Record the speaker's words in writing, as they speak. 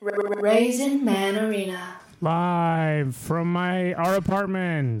Raisin Man Arena. Live from our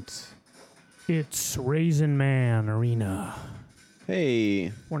apartment. It's Raisin Man Arena.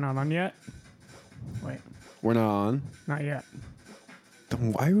 Hey, We're not on yet? Wait, we're not on. not yet.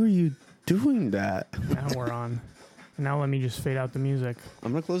 Then why were you doing that? Now we're on. And now let me just fade out the music.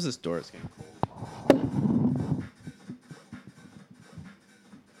 I'm gonna close this door. It's getting cold.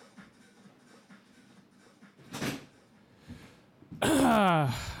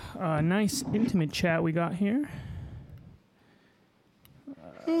 Nice intimate chat we got here.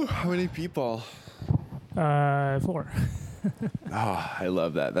 How many people? 4. Oh, I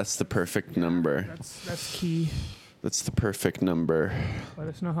love that. That's the perfect number. That's key. That's the perfect number. Let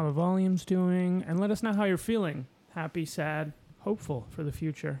us know how the volume's doing, and let us know how you're feeling. Happy, sad, hopeful for the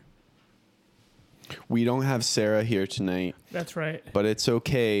future. We don't have Sarah here tonight, That's right. but it's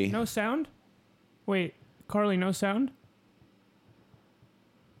okay. No sound? Wait, Carly, no sound?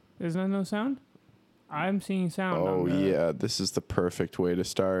 Is that no sound? I'm seeing sound. Oh, on the... yeah. This is the perfect way to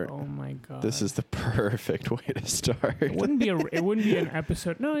start. Oh my god. This is the perfect way to start. It wouldn't be an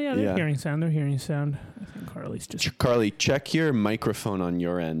episode. No, yeah, they're hearing sound. They're hearing sound. I think Carly's just Carly, check your microphone on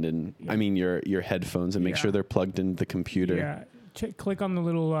your end, and Yeah. I mean your headphones, and make sure they're plugged into the computer. Yeah. Click on the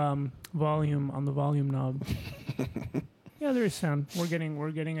little volume on the volume knob. Yeah, there is sound. We're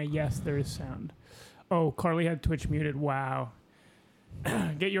getting a yes. There is sound. Oh, Carly had Twitch muted. Wow.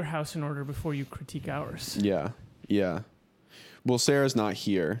 Get your house in order before you critique ours. Yeah. Well, Sarah's not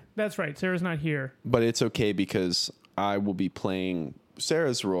here, That's right. Sarah's not here. but it's okay because I will be playing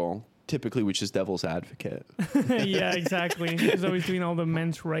Sarah's role, typically, which is devil's advocate. Yeah, exactly. She's always doing all the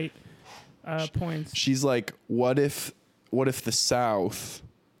men's right points. She's like, what if the South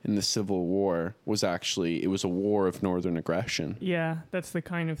in the Civil War was actually, it was a war of northern aggression? Yeah, that's the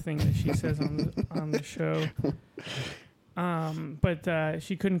kind of thing that she says on the show. But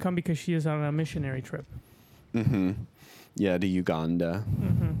she couldn't come because she is on a missionary trip. Mm-hmm. Yeah, to Uganda.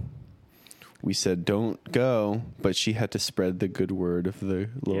 Mm-hmm. We said don't go, but she had to spread the good word of the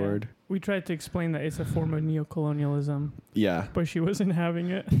Lord. Yeah. We tried to explain that it's a form of neocolonialism, Yeah. but she wasn't having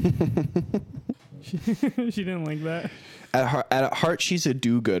it. she didn't like that. At heart, she's a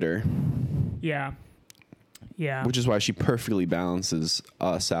do-gooder. Yeah. Yeah. Which is why she perfectly balances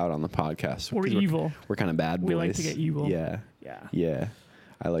us out on the podcast. We're evil. We're kind of bad boys. We like to get evil. Yeah. Yeah. Yeah.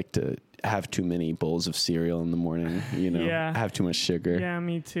 I like to have too many bowls of cereal in the morning, Yeah. have too much sugar. Yeah,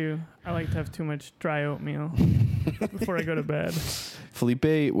 me too. I like to have too much dry oatmeal before I go to bed.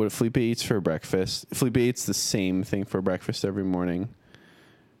 What Felipe eats for breakfast. Felipe eats the same thing for breakfast every morning.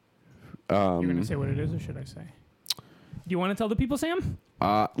 You're going to say what it is, or should I say? Do you want to tell the people, Sam?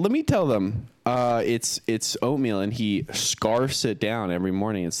 Let me tell them. It's oatmeal, and he scarfs it down every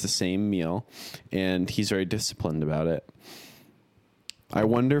morning. It's the same meal, and he's very disciplined about it. I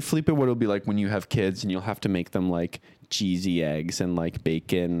wonder, Felipe, what it'll be like when you have kids and you'll have to make them like cheesy eggs and like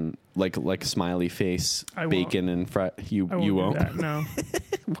bacon, like smiley face bacon and fry. You won't. Do that, no.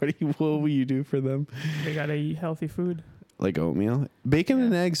 What will you do for them? They gotta eat healthy food. Like oatmeal, bacon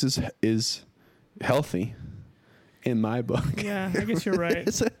and eggs is healthy. In my book. Yeah, I guess you're right.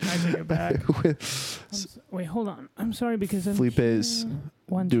 I take it back. Wait, hold on. I'm sorry because Felipe is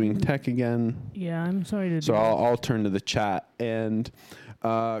doing tech again. Yeah, I'm sorry to do So I'll turn to the chat. And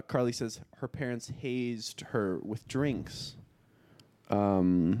Carly says her parents hazed her with drinks.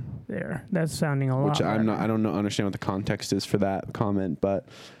 There. That's sounding a lot. Which I don't understand what the context is for that comment. But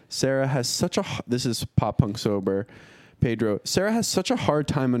Sarah has such a... This is Pop Punk Sober. Pedro, Sarah has such a hard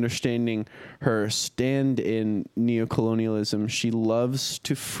time understanding her stand in neocolonialism. She loves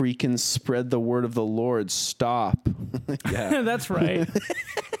to freaking spread the word of the Lord. Stop. Yeah. That's right.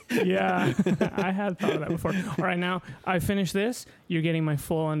 Yeah. I had thought of that before. All right, now I finished this. You're getting my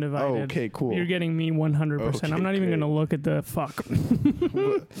full undivided. Oh, okay, cool. You're getting me 100%. Okay, I'm not even going to look at the fuck.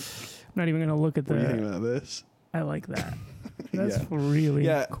 I'm not even going to look at the... What do you think about this? I like that. That's really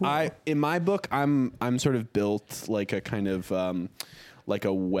cool. In my book, I'm sort of built like a kind of like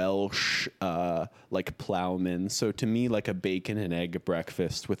a Welsh like plowman. So to me, like a bacon and egg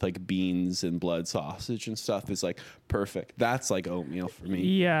breakfast with like beans and blood sausage and stuff is like perfect. That's like oatmeal for me.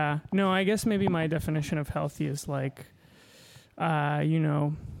 Yeah. No, I guess maybe my definition of healthy is like,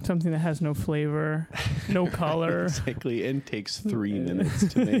 something that has no flavor, no color. Exactly. And takes 3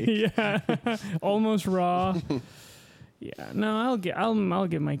 minutes to make. Yeah. Almost raw. Yeah, no, I'll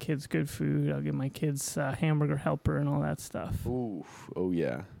give my kids good food. I'll give my kids Hamburger Helper and all that stuff. Ooh, oh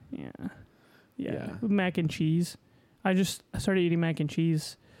yeah. Yeah. With mac and cheese. I started eating mac and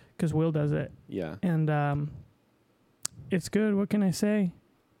cheese because Will does it. Yeah. And it's good. What can I say?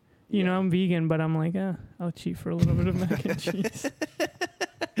 You know, I'm vegan, but I'm like, I'll cheat for a little bit of mac and cheese.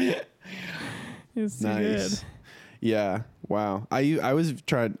 It's too Nice. good. Yeah. Wow. I was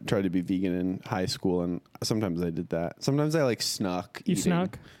tried to be vegan in high school, and sometimes I did that. Sometimes I like snuck. You eating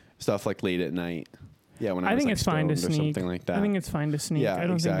snuck? stuff like late at night. Yeah, when I I was, think like, it's fine to stoned or sneak. something like that. I think it's fine to sneak. Yeah, I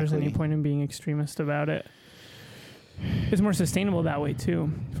don't think there's any exactly. point in being extremist about it. It's more sustainable that way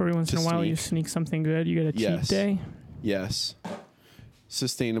too. For every once To in a while, you sneak. sneak something good. You get a cheat Yes. day. Yes.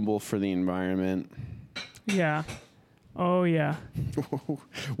 Sustainable for the environment. Yeah. Oh yeah.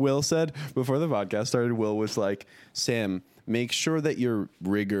 Will said before the podcast started, Will was like, Sam, make sure that you're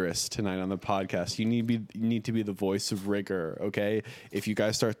rigorous tonight on the podcast. You need to be the voice of rigor, okay? If you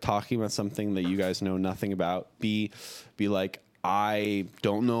guys start talking about something that you guys know nothing about, be like, I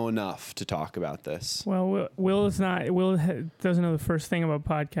don't know enough to talk about this. Well, Will is not. Doesn't know the first thing about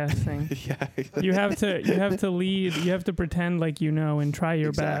podcasting. Yeah. You have to lead. You have to pretend like you know and try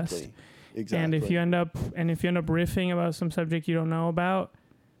your best. Exactly. And if you end up riffing about some subject you don't know about,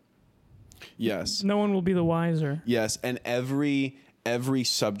 yes. no one will be the wiser. Yes, and every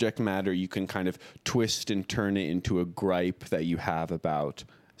subject matter you can kind of twist and turn it into a gripe that you have about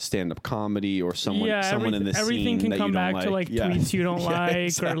stand-up comedy or someone in the everything scene can that come you don't back to like Yeah. tweets you don't Yeah, like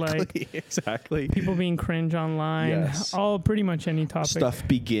exactly, or like exactly people being cringe online. Yes. All pretty much any topic. stuff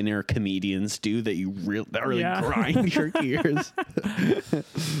beginner comedians do that really Yeah. grind your gears.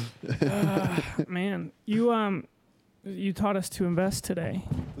 Man, you taught us to invest today.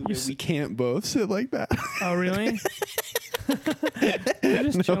 We can't both sit like that. Oh really? We're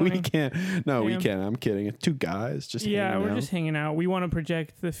just No, chilling. we can't. No, we Yeah. can't. I'm kidding. It's two guys just Yeah, hanging we're out. just hanging out. We want to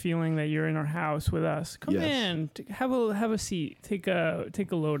project the feeling that you're in our house with us. Come Yes. in, have a seat, take a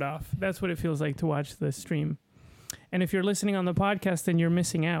load off. That's what it feels like to watch the stream. And if you're listening on the podcast, then you're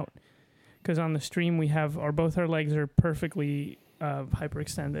missing out, because on the stream we have both our legs are perfectly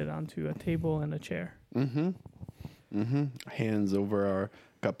hyperextended onto a table and a chair. Hands over our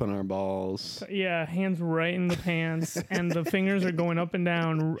cup and our balls. Yeah, hands right in the pants, and the fingers are going up and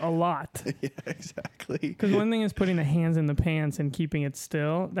down a lot. Yeah, exactly. Because one thing is putting the hands in the pants and keeping it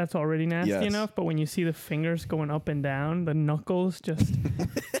still. That's already nasty Yes. enough. But when you see the fingers going up and down, the knuckles just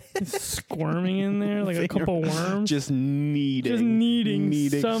squirming in there like a couple worms. Just kneading.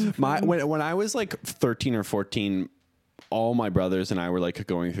 something. When I was like 13 or 14, all my brothers and I were like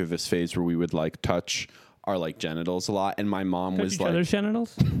going through this phase where we would like touch our like genitals a lot, and my mom Touch was each like, other's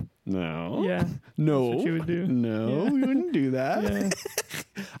genitals? "No, Yeah. no, That's what you would do. no, Yeah. we wouldn't do that.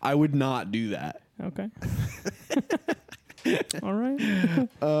 Yeah. I would not do that." Okay. All right.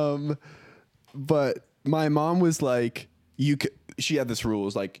 But my mom was like, she had this rule, it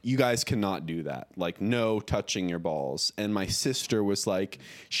was like, you guys cannot do that. Like, no touching your balls. And my sister was like,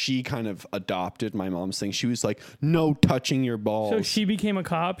 she kind of adopted my mom's thing. She was like, no touching your balls. So she became a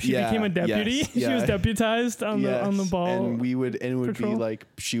cop. She Yeah, became a deputy. yes, She was yeah. deputized on the ball. And it would patrol. be like,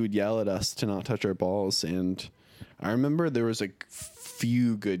 she would yell at us to not touch our balls. And I remember there was a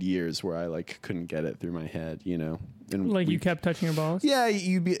few good years where I like couldn't get it through my head, you know? And Like we you kept touching your balls? Yeah,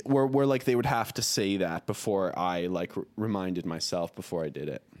 you'd be where like they would have to say that before I like reminded myself before I did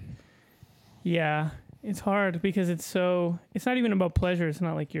it. Yeah. It's hard because it's not even about pleasure. It's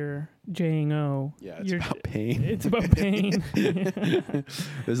not like you're J-O. Yeah, it's about pain. It's about pain.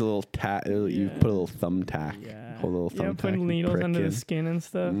 There's a little You Yeah. put a little thumbtack. Yeah. Hold a little thumbtack. Put and needles prick under in. the skin and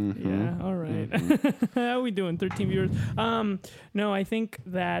stuff. Mhm. Yeah. All right. How we doing? 13 viewers. No, I think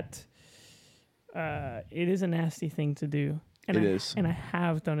that it is a nasty thing to do. And It I, is. And I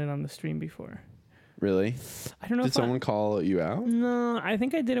have done it on the stream before. Really? I don't know Did if someone call you out? No, I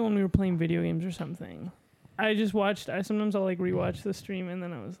think I did it when we were playing video games or something. Sometimes I'll like rewatch the stream and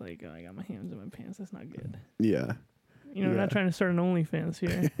then I was like, oh, I got my hands in my pants. That's not good. Yeah. You know, I'm Yeah. not trying to start an OnlyFans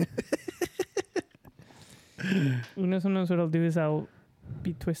here. You know, sometimes what I'll do is I'll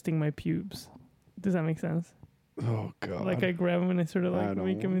be twisting my pubes. Does that make sense? Oh God. Like I grab them and I sort of I like don't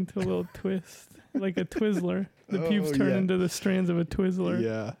make them want- into a little twist, like a Twizzler. The Oh, pubes turn yeah. into the strands of a Twizzler.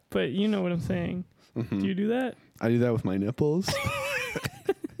 Yeah. But you know what I'm saying. Mhm. Do you do that? I do that with my nipples.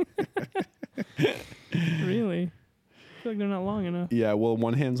 Really? I feel like they're not long enough. Yeah, well,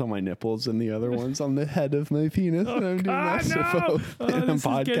 one hand's on my nipples and the other one's on the head of my penis, and I'm doing that to both. Oh, and I'm this is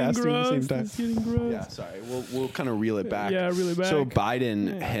getting podcasting at the gross. same time. This is getting gross. Yeah, sorry. We'll kind of reel it back. Yeah, really back. So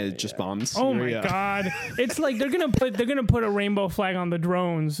Biden Yeah, had just bombed Oh Syria. my God! It's like they're gonna put a rainbow flag on the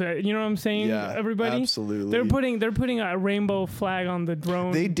drones. You know what I'm saying? Yeah, Everybody. absolutely. They're putting a rainbow flag on the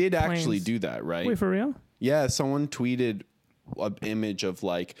drone. They did actually planes. do that, right? Wait, for real? Yeah, someone tweeted an image of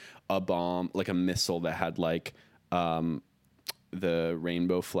like a bomb, like a missile that had like the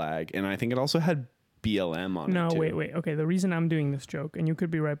rainbow flag, and I think it also had BLM on No, it. No, wait. Okay, the reason I'm doing this joke, and you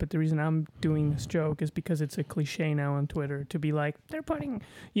could be right, but the reason I'm doing this joke is because it's a cliche now on Twitter to be like, they're putting,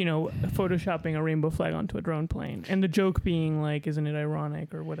 photoshopping a rainbow flag onto a drone plane. And the joke being like, isn't it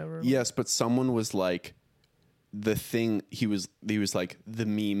ironic or whatever? Yes, but someone was like, the thing, he was like, the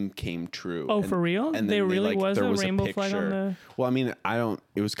meme came true. Oh, for real? And there then really was there a rainbow flag on the... Well, I mean,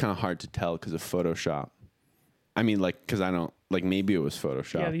 it was kind of hard to tell because of Photoshop. I mean, because I don't, maybe it was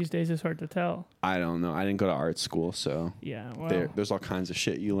Photoshop. Yeah, these days it's hard to tell. I don't know. I didn't go to art school, so yeah, well, there's all kinds of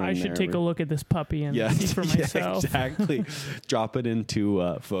shit you learn. I should take a look at this puppy and see for myself. Yeah, exactly. Drop it into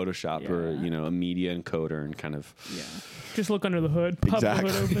Photoshop or a media encoder and kind of just look under the hood. Pop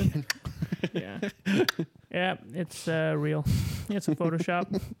exactly. the hood open. Yeah, it's real. It's a Photoshop.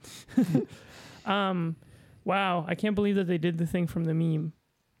 Wow, I can't believe that they did the thing from the meme.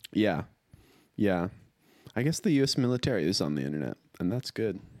 Yeah. I guess the U.S. military is on the internet, and that's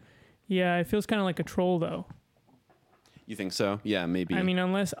good. Yeah, it feels kind of like a troll, though. You think so? Yeah, maybe. I mean,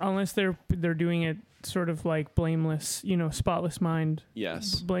 unless they're doing it sort of like blameless, spotless mind.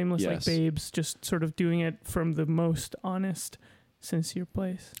 Yes. Blameless like babes, just sort of doing it from the most honest, sincere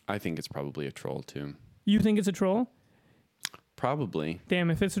place. I think it's probably a troll too. You think it's a troll? Probably. Damn,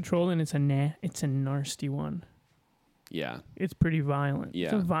 if it's a troll, then it's a nasty one. Yeah. It's pretty violent. Yeah.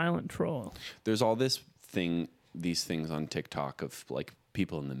 It's a violent troll. There's all these things on TikTok of like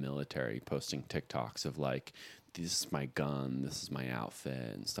people in the military posting TikToks of like, this is my gun, this is my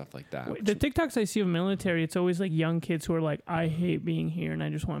outfit, and stuff like that. The TikToks I see of military, it's always like young kids who are like, I hate being here and I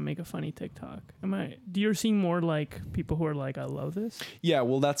just want to make a funny TikTok. Do you see more like people who are like, I love this? Yeah,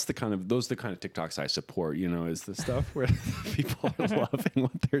 well, those are the kind of TikToks I support, is the stuff where people are loving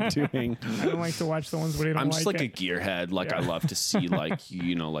what they're doing. I don't like to watch the ones where they don't I'm just like it. a gearhead. Like I love to see like,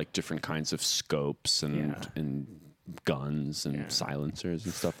 like different kinds of scopes and guns and silencers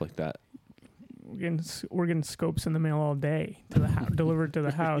and stuff like that. We're getting scopes in the mail all day to the delivered to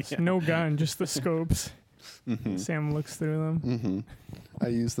the house. No gun, just the scopes. Mm-hmm. Sam looks through them. Mm-hmm. I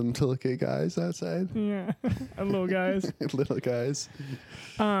use them to look at guys outside. Yeah, little guys. Little guys.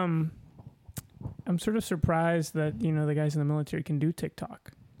 I'm sort of surprised that the guys in the military can do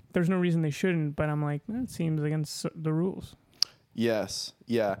TikTok. There's no reason they shouldn't, but I'm like, that seems against the rules. Yes,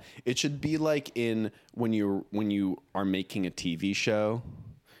 yeah. It should be like when you are making a TV show.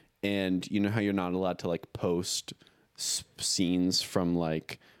 And you know how you're not allowed to like post scenes from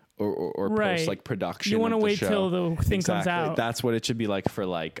like or post like production. You want to wait show. till the thing comes out. That's what it should be like for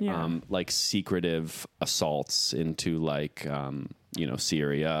like secretive assaults into like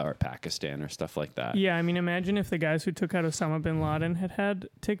Syria or Pakistan or stuff like that. Yeah, I mean, imagine if the guys who took out Osama bin Laden had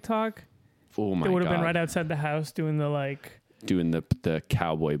TikTok. Oh my god! They would have been right outside the house doing the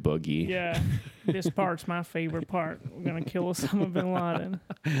cowboy boogie. Yeah, this part's my favorite part. We're gonna kill Osama bin Laden.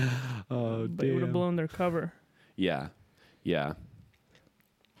 Oh, but it would have blown their cover. Yeah.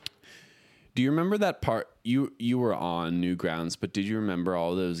 Do you remember that part? You were on Newgrounds, but did you remember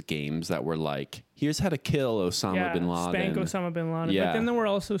all those games that were like, here's how to kill Osama bin Laden? Spank Osama bin Laden. Yeah. But then there were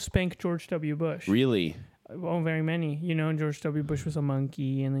also Spank George W. Bush. Really? Oh, very many. George W. Bush was a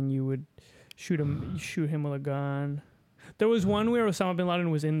monkey, and then you would shoot him with a gun. There was one where Osama bin Laden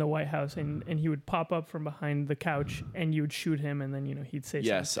was in the White House and he would pop up from behind the couch and you would shoot him and then, he'd say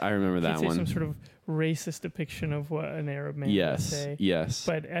I remember that one. Some sort of racist depiction of what an Arab man would say. Yes.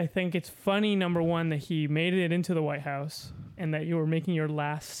 But I think it's funny, number one, that he made it into the White House and that you were making your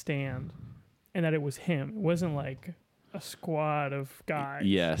last stand and that it was him. It wasn't like a squad of guys.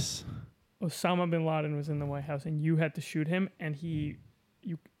 Yes. Osama bin Laden was in the White House and you had to shoot him and he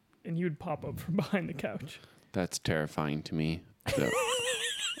would pop up from behind the couch. That's terrifying to me. So,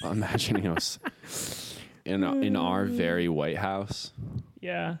 imagining us in our very White House.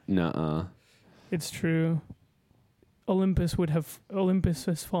 Yeah. Nuh-uh. It's true. Olympus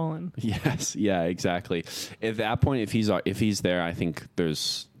has fallen. Yes. Yeah. Exactly. At that point, if he's there, I think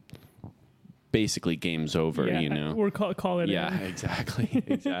there's basically game's over. Yeah, we're call it. Yeah. In. Exactly.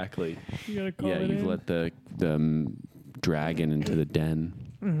 Exactly. You gotta call it. Yeah. You've let the dragon into the den.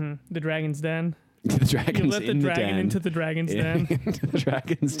 Mm-hmm. The dragon's den. The dragon's you let the dragon into the dragon's den. Into the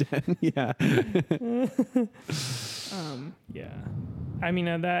dragon's den. Yeah. Yeah. I mean,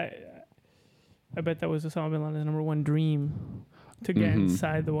 I bet that was Osama bin Laden's number one dream to get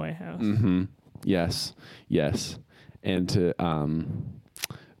inside the White House. Mm-hmm. Yes. And to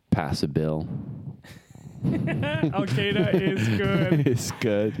pass a bill. Al Qaeda is good. It's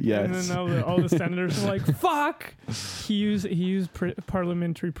good. Yes. And then all the senators are like, "Fuck!" He used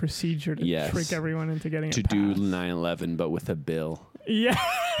parliamentary procedure to trick everyone into getting to do 9/11, but with a bill. Yeah,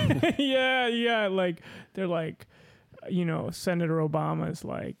 yeah. Like they're like, Senator Obama is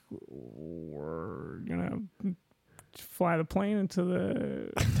like, we're gonna fly the plane into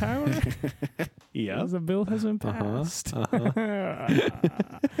the tower. Yeah. Because the bill hasn't passed.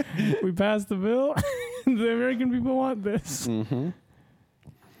 We passed the bill. The American people want this. Mm-hmm.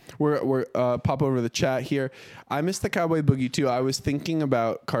 We're pop over the chat here. I missed the Cowboy Boogie too. I was thinking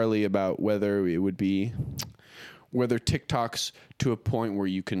about, Carly, about whether it would be, whether TikToks to a point where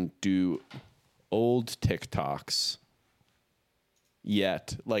you can do old TikToks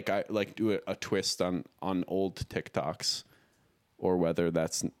yet, like do a twist on old TikToks, or whether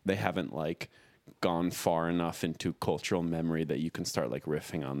they haven't like gone far enough into cultural memory that you can start like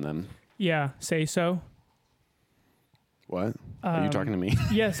riffing on them. Yeah, Say So. What? Are you talking to me?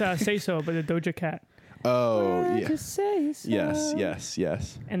 Yes, Say So, but the Doja Cat. Oh, I yeah. could say so.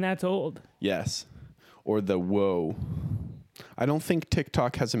 Yes. And that's old. Yes. Or the whoa. I don't think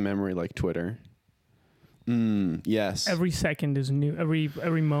TikTok has a memory like Twitter. Yes. Every second is new.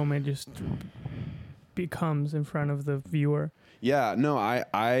 Every moment just becomes in front of the viewer. Yeah, no,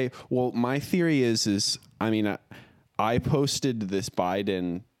 well, my theory is I posted this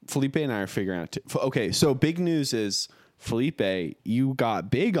Biden, Felipe and I are figuring out, okay, so big news is, Felipe, you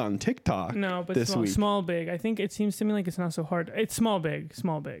got big on TikTok. No, but this week. Small, big. I think it seems to me like it's not so hard. It's small, big.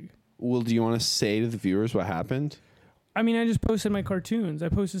 Well, do you want to say to the viewers what happened? I mean, I just posted my cartoons. I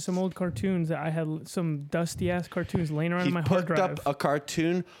posted some old cartoons that I had, some dusty-ass cartoons laying around in my hard drive. He picked up a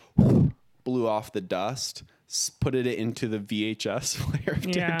cartoon, blew off the dust, put it into the VHS player of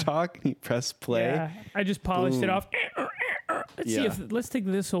TikTok, and he pressed play. Yeah, I just polished it off. Let's take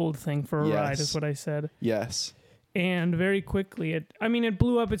this old thing for a ride, is what I said. Yes. And very quickly, it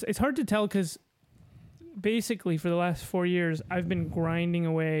blew up. It's hard to tell because basically for the last 4 years, I've been grinding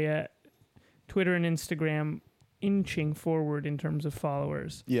away at Twitter and Instagram, inching forward in terms of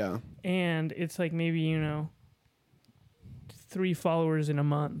followers. Yeah. And it's like maybe, 3 followers in a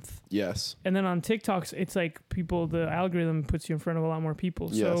month. Yes. And then on TikToks, it's like the algorithm puts you in front of a lot more people.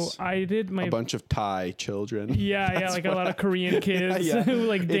 Yes. So I did a bunch of Thai children. Yeah, like a lot of Korean kids who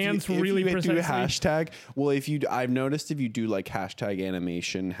like dance really precisely. If you do hashtag, well, I've noticed if you do like hashtag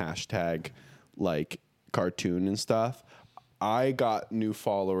animation, hashtag like cartoon and stuff, I got new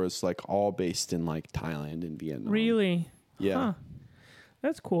followers like all based in like Thailand and Vietnam. Really? Yeah. Huh.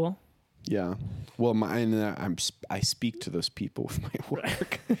 That's cool. Yeah. Well, I speak to those people with my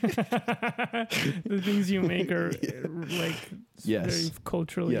work. The things you make are like very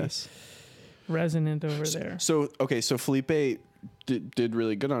culturally resonant over there. So Felipe did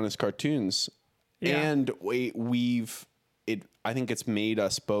really good on his cartoons. Yeah. And I think it's made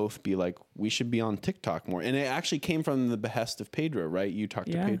us both be like, we should be on TikTok more. And it actually came from the behest of Pedro, right? You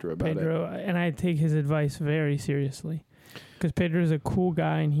talked to Pedro about it. And I take his advice very seriously. Because Pedro's a cool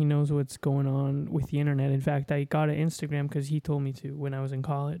guy and he knows what's going on with the internet. In fact, I got an Instagram because he told me to when I was in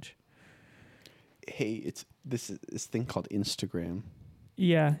college. Hey, it's this thing called Instagram.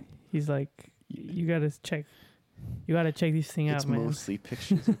 Yeah, he's like, you gotta check these things out, man. It's mostly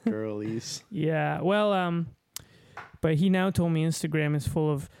pictures of girlies. Yeah, well, but he now told me Instagram is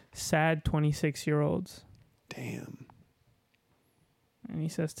full of sad 26-year-olds. Damn. And he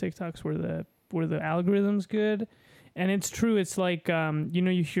says TikTok's where the algorithm's good. And it's true. It's like,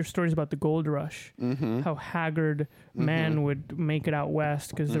 you hear stories about the gold rush, how haggard men would make it out west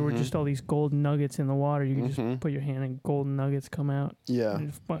because there were just all these gold nuggets in the water. You could just put your hand and golden nuggets come out. Yeah. And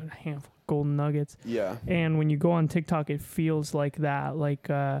just put a handful of golden nuggets. Yeah. And when you go on TikTok, it feels like that. Like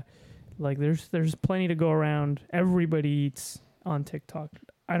there's plenty to go around. Everybody eats on TikTok.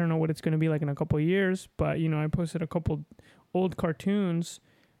 I don't know what it's going to be like in a couple of years, but, I posted a couple old cartoons.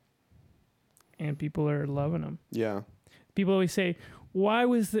 And people are loving them. Yeah. People always say, why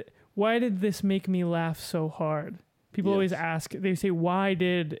did this make me laugh so hard? People always ask, they say, why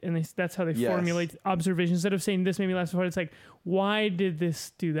did, and that's how they formulate observations. Instead of saying this made me laugh so hard, it's like, why did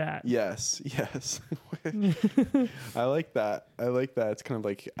this do that? Yes. I like that. It's kind of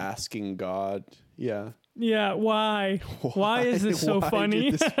like asking God. Yeah. Yeah. Why? Why is this so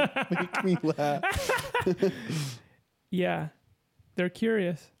funny? Did this make me laugh? Yeah. They're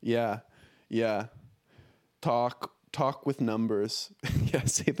curious. Yeah. Yeah. Talk with numbers. Yeah,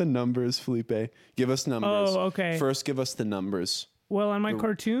 say the numbers, Felipe. Give us numbers. Oh, okay. First, give us the numbers. Well, on my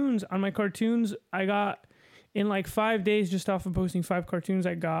cartoons, I got, in like 5 days, just off of posting 5 cartoons,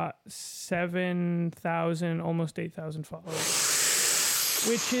 I got 7,000, almost 8,000 followers.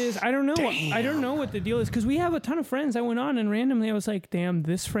 Which is, I don't know. Damn. I don't know what the deal is because we have a ton of friends. I went on and randomly I was like, damn,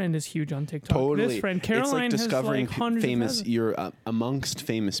 this friend is huge on TikTok. Totally. This friend, Caroline, it's like discovering has like hundreds famous. of thousands. You're amongst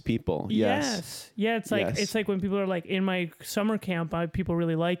famous people. Yes. Yeah. It's like when people are like in my summer camp, people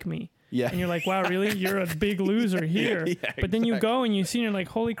really like me. Yeah. And you're like, wow, really? You're a big loser here. Yeah, but then you go and you see and you're like,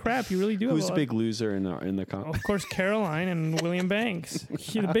 holy crap, you really do Who's have a a big loser in the Of course, Caroline and William Banks.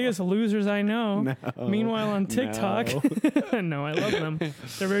 The biggest losers I know. No, Meanwhile, on TikTok, no, I love them.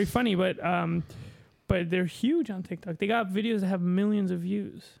 They're very funny, but they're huge on TikTok. They got videos that have millions of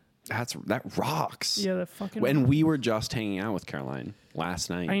views. That rocks. Yeah, that fucking. When we were just hanging out with Caroline last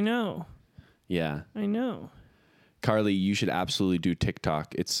night. I know. Yeah. I know. Carly, you should absolutely do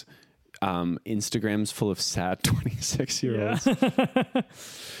TikTok. It's Instagram's full of sad 26-year-olds. Yeah.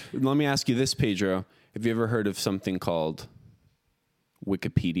 Let me ask you this, Pedro. Have you ever heard of something called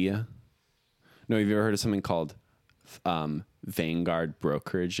Wikipedia? No, have you ever heard of something called Vanguard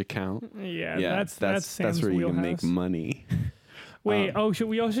brokerage account? Yeah, that's Sam's where you can make wheelhouse. money. Wait,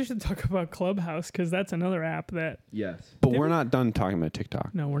 we also should talk about Clubhouse because that's another app that. Yes. But we're not done talking about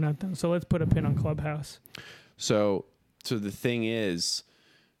TikTok. No, we're not done. So let's put a pin on Clubhouse. So the thing is,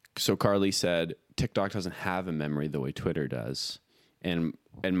 so Carly said TikTok doesn't have a memory the way Twitter does, and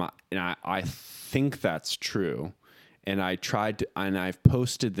I think that's true. And I've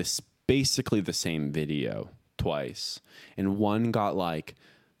posted this basically the same video twice, and one got like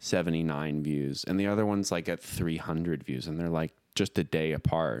 79 views, and the other one's like at 300 views, and they're like just a day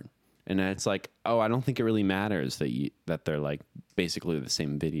apart. And it's like, oh, I don't think it really matters that they're like basically the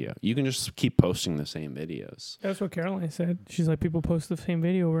same video. You can just keep posting the same videos. That's what Caroline said. She's like, people post the same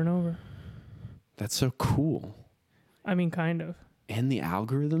video over and over. That's so cool. I mean, kind of. And the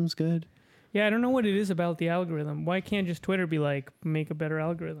algorithm's good. Yeah, I don't know what it is about the algorithm. Why can't just Twitter be like, make a better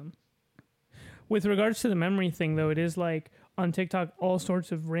algorithm? With regards to the memory thing, though, it is like on TikTok, all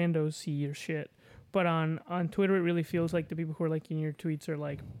sorts of randos see your shit. But on Twitter, it really feels like the people who are liking your tweets are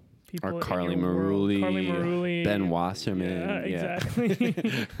like people. Or Carly in your world. Maruli, Ben Wasserman. Yeah, exactly.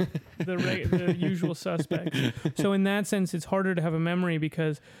 the usual suspects. So in that sense, it's harder to have a memory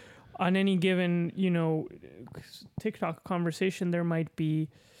because on any given, TikTok conversation, there might be,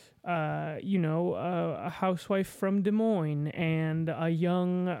 a housewife from Des Moines and a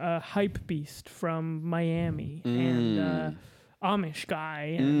young hype beast from Miami and Amish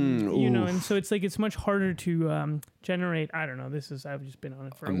guy, and, and so it's like it's much harder to generate. I don't know. I've just been on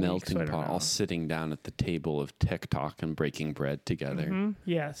it for a week, melting so I don't pot, know. all sitting down at the table of TikTok and breaking bread together. Mm-hmm.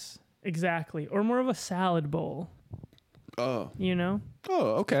 Yes, exactly. Or more of a salad bowl. Oh. Oh,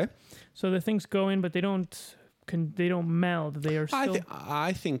 okay. So the things go in, but they don't meld. They are still.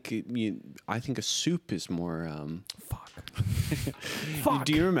 I think a soup is more. Fuck. Fuck.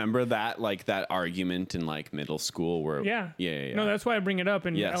 Do you remember that argument in like middle school where? Yeah. Yeah. No, that's why I bring it up.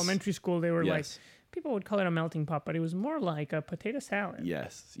 In Yes. elementary school, they were like, Yes. people would call it a melting pot, but it was more like a potato salad.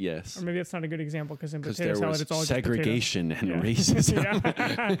 Yes. Or maybe that's not a good example because in potato there salad, was it's all segregation and Yeah. racism.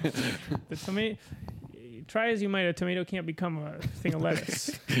 Yeah. The tomato. Try as you might, a tomato can't become a thing of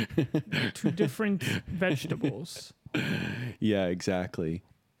lettuce. Two different vegetables. Yeah, exactly.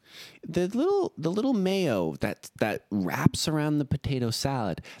 The little mayo that wraps around the potato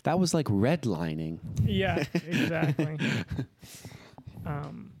salad, that was like redlining. Yeah, exactly.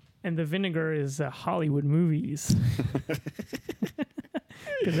 And the vinegar is Hollywood movies.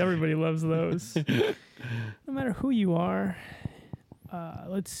 Because everybody loves those. No matter who you are.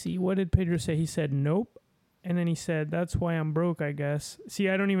 Let's see. What did Pedro say? He said, nope. And then he said, that's why I'm broke, I guess. See,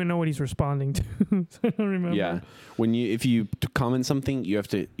 I don't even know what he's responding to. So I don't remember. Yeah. If you comment something, you have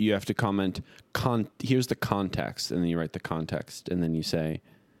to comment here's the context, and then you write the context, and then you say,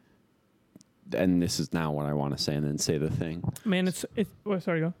 and this is now what I want to say, and then say the thing. Man,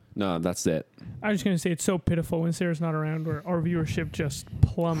 sorry, go. No, that's it. I was just going to say it's so pitiful when Sarah's not around where our viewership just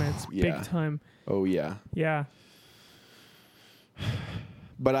plummets big time. Oh, yeah. Yeah.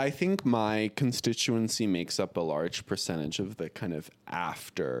 But I think my constituency makes up a large percentage of the kind of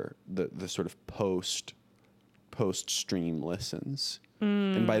after the sort of post stream listens.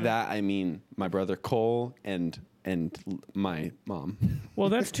 And by that I mean my brother Cole and my mom. Well,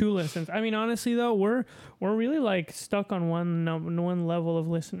 that's 2 listens. I mean, honestly though, we're really like stuck on one level of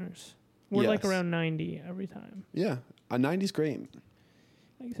listeners. We're like around 90 every time. Yeah, a 90's great.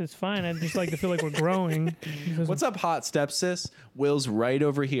 I guess it's fine. I just like to feel like we're growing. What's up, hot stepsis? Will's right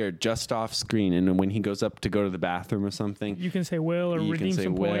over here, just off screen, and when he goes up to go to the bathroom or something, You can say Will or you redeem can say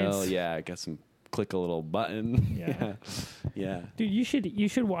some Will. points. Yeah, click a little button. Yeah. Yeah. Dude, you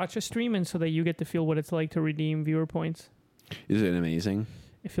should watch a stream and so that you get to feel what it's like to redeem viewer points. Is it amazing?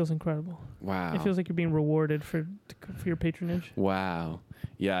 It feels incredible. Wow. It feels like you're being rewarded for your patronage. Wow.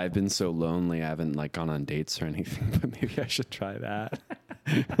 Yeah, I've been so lonely. I haven't gone on dates or anything, but maybe I should try that.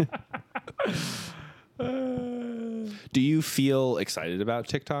 Do you feel excited about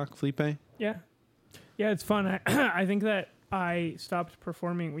TikTok, Felipe? Yeah. Yeah, it's fun. I think that I stopped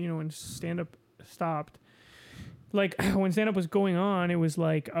performing, when stand-up stopped, like when stand-up was going on, it was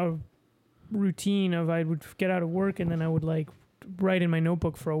like a routine of I would get out of work and then I would like write in my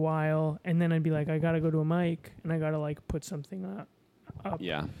notebook for a while, and then I'd be like, I gotta go to a mic and I gotta like put something up.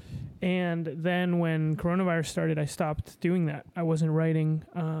 Yeah. And then when coronavirus started, I stopped doing that. I wasn't writing.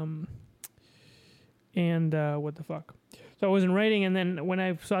 What the fuck? So I wasn't writing, and then when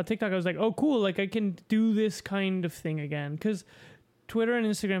I saw TikTok, I was like, oh, cool, like I can do this kind of thing again. Because Twitter and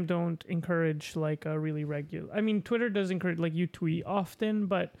Instagram don't encourage like a really regular... I mean, Twitter does encourage, like, you tweet often,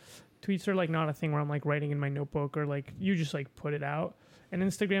 but tweets are like not a thing where I'm like writing in my notebook, or like you just like put it out. And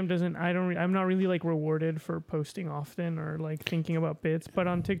Instagram doesn't... I'm not really like rewarded for posting often or like thinking about bits. But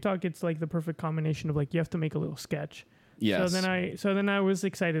on TikTok, it's like the perfect combination of like you have to make a little sketch. Yes. So then I was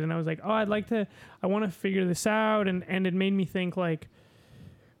excited, and I was like, oh, I want to figure this out, and it made me think like,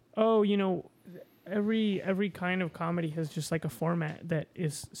 oh, every kind of comedy has just like a format that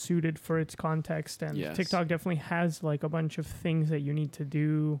is suited for its context, and Yes. TikTok definitely has like a bunch of things that you need to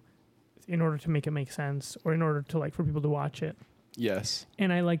do in order to make it make sense, or in order to like for people to watch it. Yes.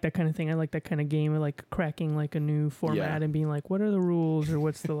 And I like that kind of thing. I like that kind of game of like cracking like a new format and being like, what are the rules, or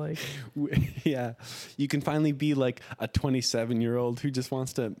what's the like... Yeah. You can finally be like a 27-year-old who just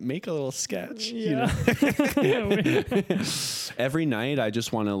wants to make a little sketch. Yeah. Every night I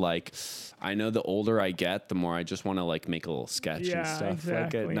just want to like... I know the older I get, the more I just want to like make a little sketch and stuff.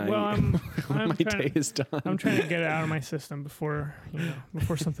 Exactly. Like at night. Well, when my day is done. I'm trying to get it out of my system before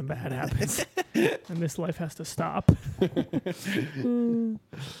something bad happens, and this life has to stop.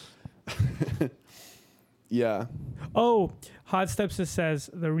 Yeah. Oh, Hot Steps says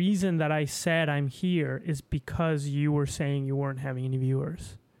the reason that I said I'm here is because you were saying you weren't having any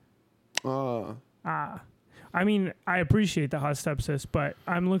viewers. I mean, I appreciate the Hot Stepsis, but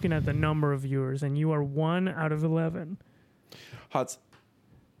I'm looking at the number of viewers, and you are 1 out of 11.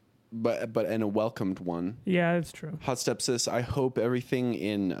 But and a welcomed one. Yeah, that's true. Hot Stepsis, I hope everything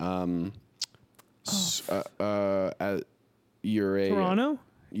in you're a Toronto?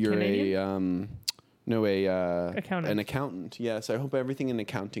 You're Canadian? an accountant. Yes, I hope everything in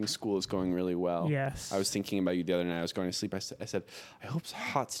accounting school is going really well. Yes. I was thinking about you the other night. I was going to sleep. I said, I hope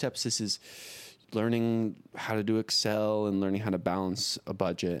Hot Stepsis is learning how to do Excel and learning how to balance a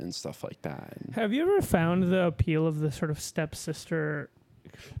budget and stuff like that. Have you ever found the appeal of the sort of stepsister,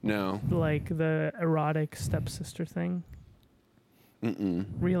 No. like the erotic stepsister thing? Mm-mm.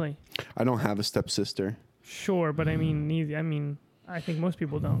 Really? I don't have a stepsister. Sure, but I mean, I think most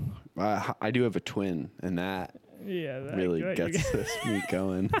people don't. I do have a twin, and that really gets me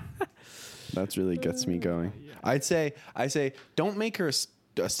going. That really gets me going. I say, don't make her a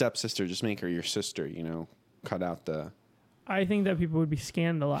stepsister, just make her your sister, cut out the... I think that people would be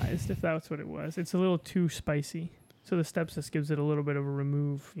scandalized if that's what it was. It's a little too spicy. So the stepsis gives it a little bit of a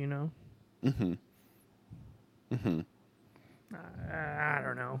remove, Mm-hmm. Mm-hmm. I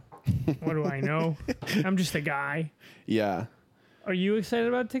don't know. What do I know? I'm just a guy. Yeah. Are you excited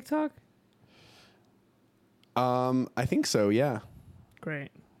about TikTok? I think so, yeah. Great.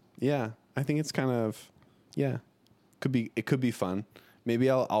 Yeah. I think it's kind of, yeah. It could be fun.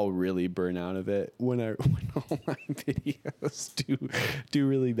 Maybe I'll really burn out of it when all my videos do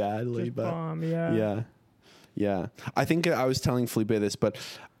really badly. Just but bomb, yeah. Yeah. I think I was telling Felipe this, but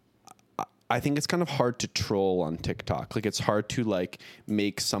I think it's kind of hard to troll on TikTok. Like, it's hard to like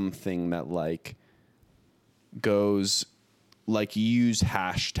make something that like goes like use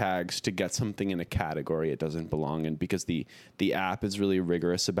hashtags to get something in a category it doesn't belong in, because the app is really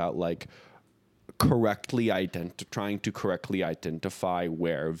rigorous about like trying to correctly identify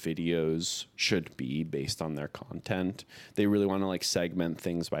where videos should be based on their content. They really want to like segment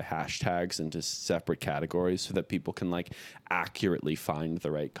things by hashtags into separate categories so that people can like accurately find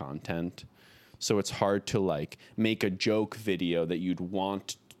the right content. So it's hard to like make a joke video that you'd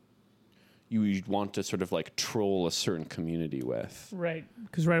want to sort of like troll a certain community with. Right.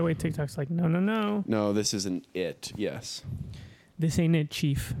 Because right away TikTok's like, no. No, this isn't it. Yes. This ain't it,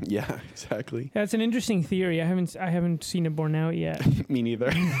 chief. Yeah, exactly. That's an interesting theory. I haven't seen it borne out yet. Me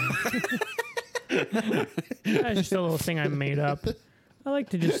neither. That's just a little thing I made up. I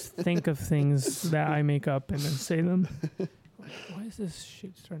like to just think of things that I make up and then say them. Why is this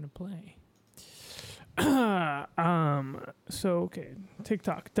shit starting to play? So okay,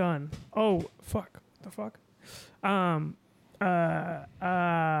 TikTok done. Oh fuck, what the fuck?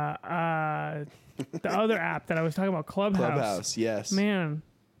 The other app that I was talking about, Clubhouse. Yes. Man,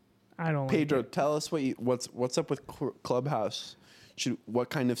 I don't. Pedro, like it. tell us what's up with Clubhouse.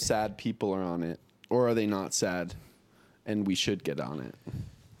 What kind of sad people are on it, or are they not sad, and we should get on it?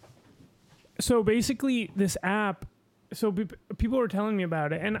 So basically, this app people were telling me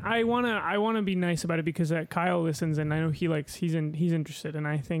about it, and I wanna be nice about it because Kyle listens, and I know he's interested, and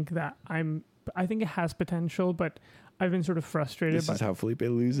I think it has potential, but I've been sort of frustrated. This is how Felipe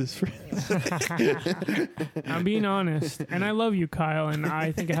loses friends. I'm being honest, and I love you, Kyle, and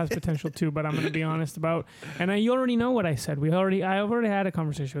I think it has potential too. But I'm going to be honest about, and you already know what I said. I already had a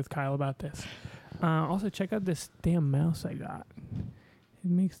conversation with Kyle about this. Also, check out this damn mouse I got.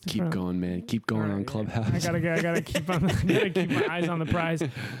 It makes keep going, man. Keep going on Clubhouse. I gotta keep my eyes on the prize.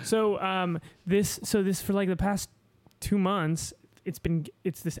 So this for like the past 2 months.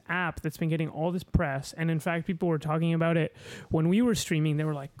 It's this app that's been getting all this press, and in fact people were talking about it when we were streaming. They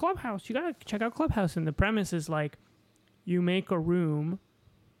were like, Clubhouse, you gotta check out Clubhouse, and the premise is like you make a room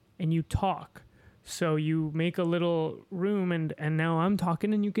and you talk. So you make a little room, and now I'm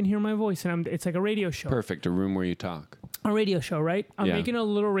talking and you can hear my voice, and it's like a radio show. Perfect. A room where you talk. A radio show, right? I'm making a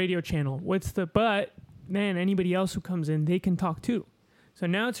little radio channel. But man, anybody else who comes in, they can talk too. So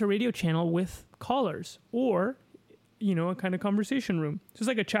now it's a radio channel with callers, or a kind of conversation room. It's just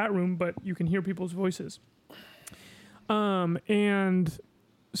like a chat room, but you can hear people's voices. And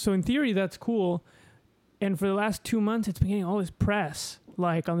so in theory, that's cool. And for the last 2 months, it's been getting all this press,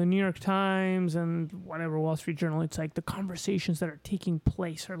 like on the New York Times and whatever, Wall Street Journal. It's like the conversations that are taking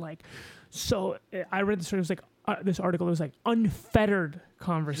place are like, so I read this article, it was like unfettered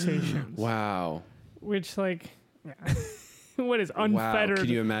conversations. Wow. Which like, yeah. What is unfettered? Wow.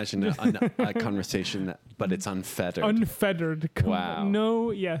 Can you imagine a conversation but it's unfettered? Unfettered.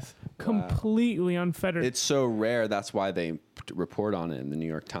 Wow. Completely unfettered. It's so rare. That's why they report on it in the New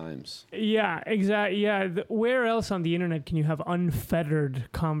York Times. Yeah, exactly. Yeah. Where else on the internet can you have unfettered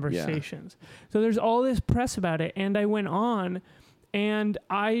conversations? Yeah. So there's all this press about it. And I went on and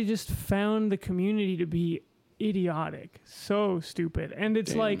I just found the community to be idiotic. So stupid. And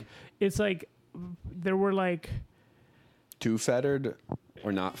it's like there were like... Too fettered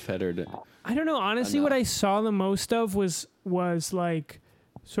or not fettered? I don't know. Honestly, what I saw the most of was like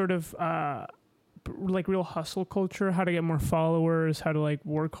sort of like real hustle culture, how to get more followers, how to like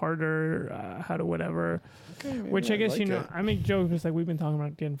work harder, how to whatever. Okay, which I guess, I make jokes. It's like we've been talking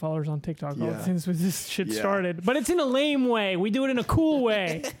about getting followers on TikTok since this shit started. But it's in a lame way. We do it in a cool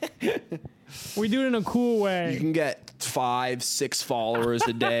way. We do it in a cool way. You can get 5-6 followers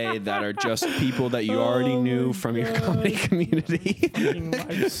a day that are just people that you already knew from your comedy community. Fucking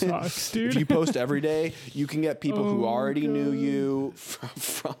life sucks, dude. If you post every day, you can get people who already knew you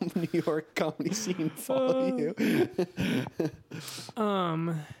from New York comedy scene follow you.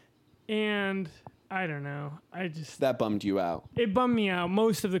 And I don't know. That bummed you out. It bummed me out.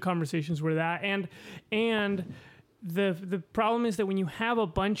 Most of the conversations were that, and the problem is that when you have a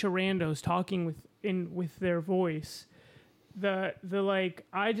bunch of randos talking with their voice, the like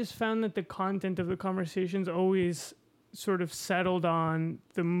I just found that the content of the conversations always sort of settled on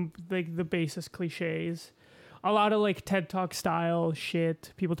the basest cliches. A lot of like TED Talk style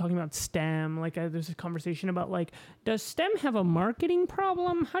shit. People talking about STEM. Like there's a conversation about like, does STEM have a marketing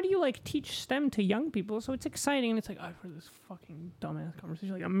problem? How do you like teach STEM to young people? So it's exciting. And it's like, I've heard this fucking dumbass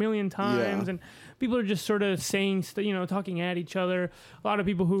conversation like a million times. And people are just sort of saying, talking at each other. A lot of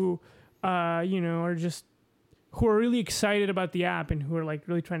people who, are just, who are really excited about the app and who are like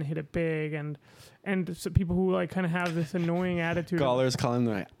really trying to hit it big, and so people who like kind of have this annoying attitude. Callers calling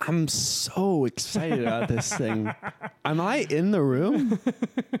like, I'm so excited about this thing. Am I in the room?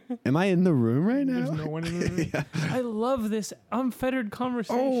 Am I in the room right now? There's no one in the room. Yeah. I love this unfettered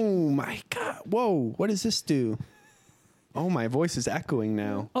conversation. Oh my God. Whoa. What does this do? Oh, my voice is echoing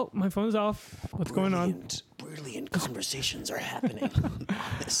now. Oh, my phone's off. What's going on? Brilliant conversations are happening on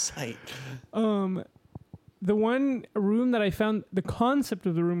this site. The one room that I found, the concept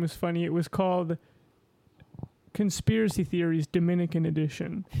of the room was funny. It was called Conspiracy Theories Dominican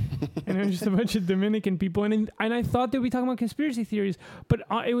Edition. And it was just a bunch of Dominican people. And I thought they'd be talking about conspiracy theories, but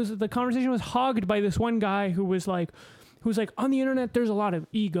the conversation was hogged by this one guy who was like, on the internet, there's a lot of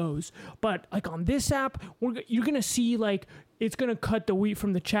egos, but like on this app, you're going to see like, it's going to cut the wheat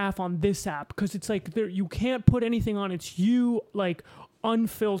from the chaff on this app. Cause it's like, you can't put anything on. It's you like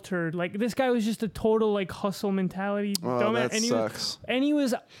unfiltered. Like this guy was just a total like hustle mentality. That sucks. He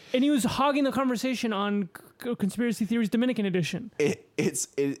was hogging the conversation on Conspiracy Theories Dominican Edition. I guess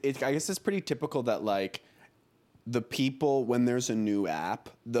it's pretty typical that like the people, when there's a new app,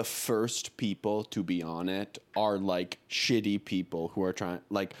 the first people to be on it are like shitty people who are trying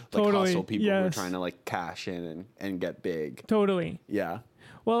like hustle people who are trying to like cash in and get big. Totally. Yeah.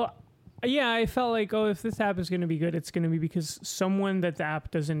 Well, yeah, I felt like, if this app is going to be good, it's going to be because someone that the app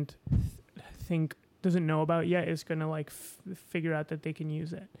doesn't think doesn't know about yet is gonna like figure out that they can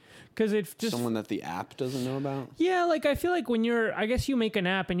use it, because it's just Someone that the app doesn't know about. yeah. Like I feel like when I guess you make an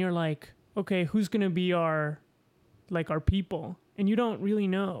app and you're like, okay, who's gonna be our people, and you don't really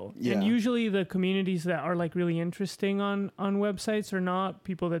know. Yeah. And usually the communities that are like really interesting on websites are not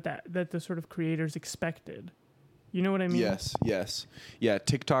people that the sort of creators expected. You know what I mean? Yes. Yeah,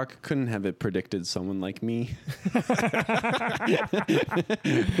 TikTok couldn't have it predicted someone like me.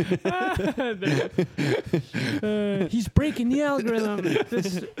 He's breaking the algorithm.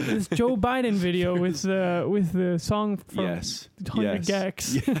 This Joe Biden video with the song from 100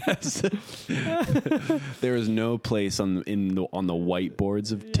 Gex. Yes. There is no place on the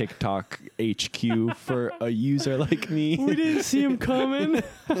whiteboards of TikTok HQ for a user like me. We didn't see him coming.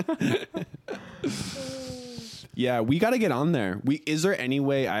 Yeah, we got to get on there. Is there any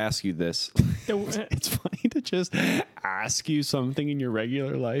way, I ask you this, it's funny to just ask you something in your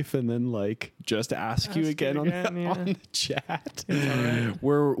regular life and then like just ask you again, on the chat. It's all right.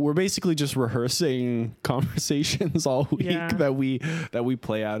 We're basically just rehearsing conversations all week that we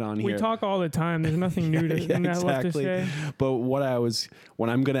play out on here. We talk all the time. There's nothing new left to say. But what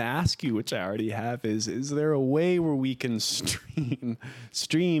I'm going to ask you, which I already have, is there a way where we can stream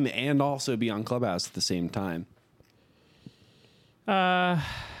and also be on Clubhouse at the same time?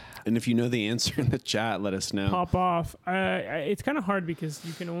 And if you know the answer in the chat, let us know. Pop off. It's kind of hard because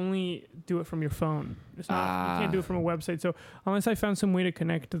you can only do it from your phone. You can't do it from a website. So unless I found some way to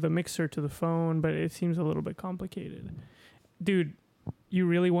connect the mixer to the phone, but it seems a little bit complicated. Dude, you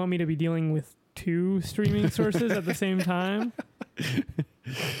really want me to be dealing with 2 streaming sources at the same time?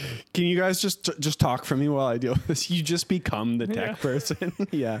 Can you guys just talk for me while I deal with this? You just become the tech person.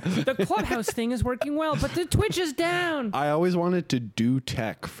 Yeah. The Clubhouse thing is working well, but the Twitch is down. I always wanted to do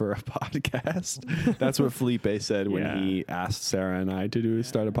tech for a podcast. That's what Felipe said when he asked Sarah and I to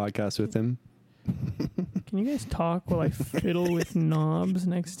start a podcast with him. Can you guys talk while I fiddle with knobs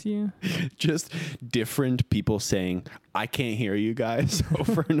next to you? Just different people saying, I can't hear you guys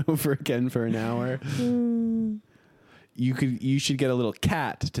over and over again for an hour. You should get a little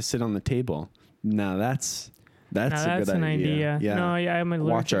cat to sit on the table. Now that's a good idea. Yeah. No, I'm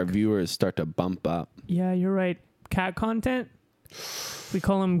allergic. Watch our viewers start to bump up. Yeah, you're right. Cat content. We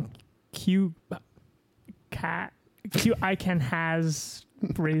call them Q I can has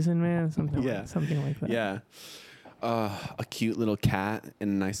Raisin Man, something like that. Yeah. A cute little cat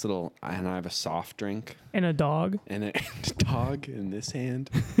and a nice little, and I have a soft drink. And a dog. And a dog in this hand.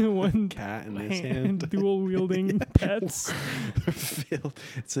 One cat in this hand. Dual wielding pets.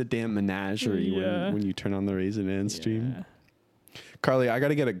 It's a damn menagerie when you turn on the Raisin Man stream. Carly, I got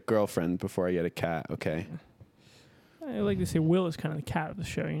to get a girlfriend before I get a cat, okay? I like to say Will is kind of the cat of the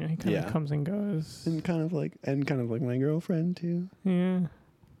show, you know, he kind of comes and goes. And kind of like my girlfriend too. Yeah.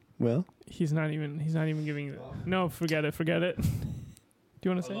 Well, he's not even giving you no, forget it. Do you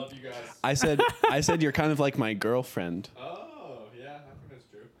want to say? I love you guys. I said you're kind of like my girlfriend. Oh, yeah, I think that's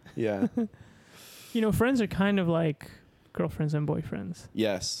true. Yeah. You know, friends are kind of like girlfriends and boyfriends.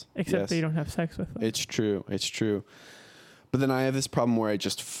 Yes. Except they don't have sex with them. It's true. But then I have this problem where I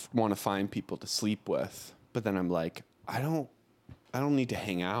just want to find people to sleep with. But then I'm like, I don't need to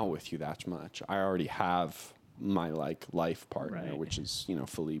hang out with you that much. I already have my life partner, which is,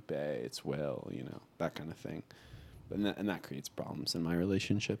 Felipe, it's Will, that kind of thing. And that creates problems in my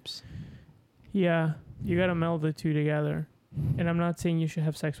relationships. Yeah, you got to meld the two together. And I'm not saying you should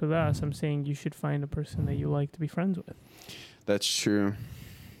have sex with us. I'm saying you should find a person that you like to be friends with. That's true.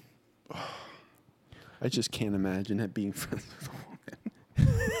 I just can't imagine it being friends with a woman.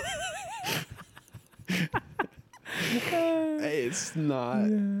 It's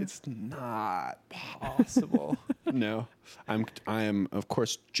not possible. No, I am of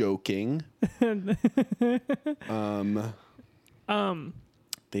course joking. They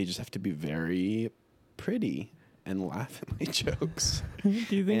just have to be very pretty and laugh at my jokes. Do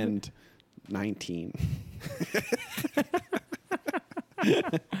you think? And 19.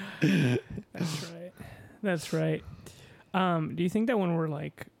 That's right. Do you think that when we're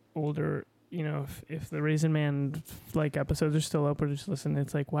like older, if the Raisin Man episodes are still up, or just listen,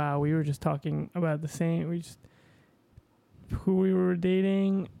 it's like, wow, we were just talking about the same, who we were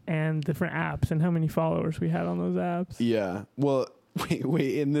dating and different apps and how many followers we had on those apps. Yeah. Well,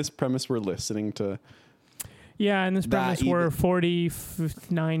 wait. In this premise, we're listening to. Yeah, in this premise, we're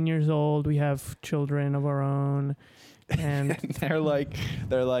 49 years old. We have children of our own. And they're like,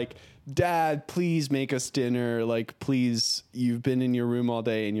 Dad, please make us dinner. Like, please, you've been in your room all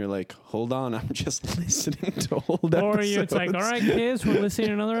day, and you're like, hold on, I'm just listening to old or episodes. it's like, all right, kids, we're listening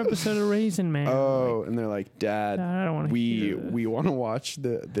to another episode of Raisin Man. Oh, and they're like, Dad, I don't want to. we want to watch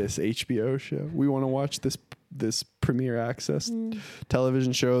this HBO show. We want to watch this Premier Access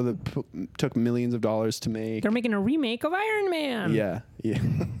television show that took millions of dollars to make. They're making a remake of Iron Man. Yeah.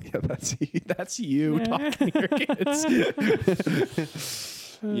 That's you talking to your kids.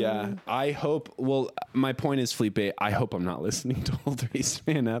 Yeah, I hope. Well, my point is, Felipe, I hope I'm not listening to old Race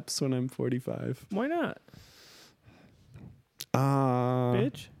Man eps when I'm 45. Why not,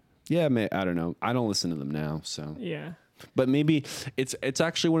 bitch? Yeah, I don't know. I don't listen to them now, so Yeah. But maybe it's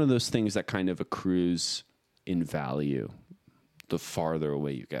actually one of those things that kind of accrues in value the farther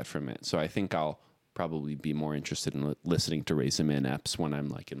away you get from it. So I think I'll probably be more interested in listening to Raisin Man eps when I'm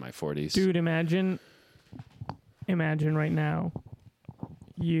like in my 40s. Dude, imagine right now,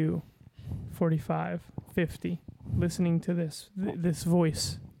 you, 45, 50, listening to this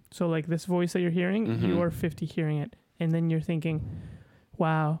voice. So like this voice that you're hearing, you are 50 hearing it. And then you're thinking,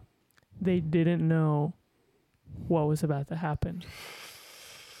 wow, they didn't know what was about to happen.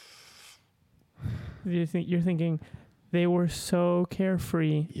 You're thinking they were so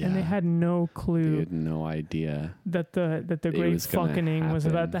carefree and they had no clue. They had no idea that the great fucking was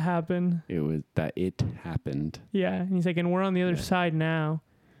about to happen. It happened. Yeah, and he's like, and we're on the other side now.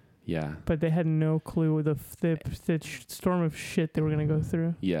 Yeah. But they had no clue the storm of shit they were gonna go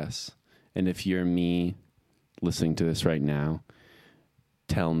through. Yes, and if you're me, listening to this right now,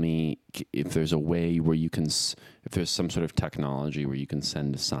 tell me if there's a way where you can, if there's some sort of technology where you can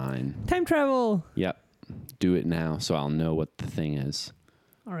send a sign. Time travel. Yep. Do it now so I'll know what the thing is.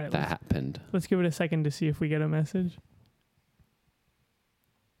 All right. That happened. Let's give it a second to see if we get a message.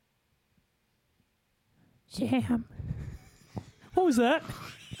 Sam. What was that?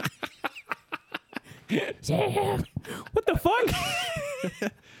 Sam. What the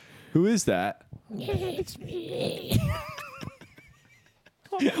fuck? Who is that? It's me.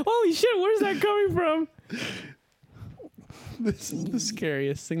 Holy shit, where's that coming from? This is the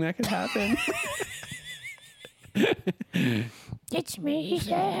scariest thing that could happen. It's me,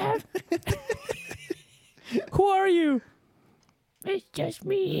 Sam. Who are you? It's just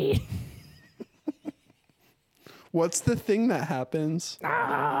me. What's the thing that happens?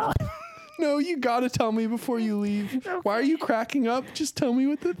 Oh. No, you gotta tell me before you leave. Why are you cracking up? Just tell me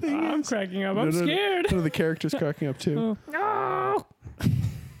what the thing I'm is. cracking up. I'm scared. No, the character's cracking up too. No.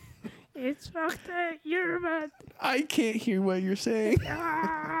 It's fucked up. You're about. I can't hear what you're saying.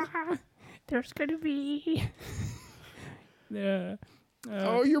 There's gonna be. Yeah.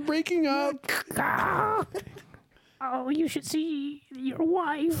 Oh, you're breaking up. Oh, you should see your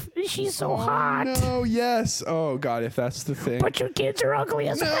wife. She's so hot. No, yes. Oh, God, if that's the thing. But your kids are ugly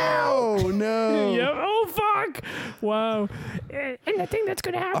as hell. No. Yep. Oh, fuck. Wow. And the thing that's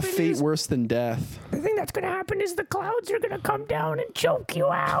going to happen A fate worse than death. The thing that's going to happen is the clouds are going to come down and choke you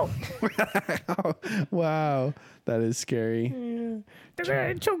out. Wow. That is scary. Yeah. They're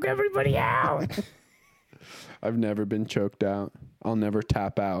going to choke everybody out. I've never been choked out. I'll never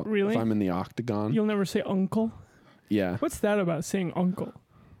tap out. Really? If I'm in the octagon. You'll never say uncle? Yeah. What's that about, saying uncle?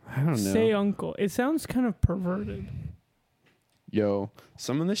 I don't know. Say uncle. It sounds kind of perverted. Yo,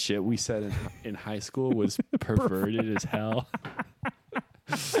 some of the shit we said in high school was perverted as hell.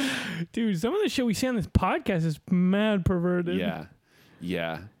 Dude, some of the shit we say on this podcast is mad perverted. Yeah.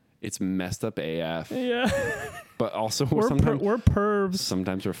 Yeah. It's messed up AF. Yeah. But also we're pervs.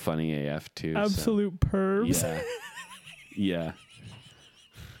 Sometimes we're funny AF too. Absolute pervs. Yeah. Yeah.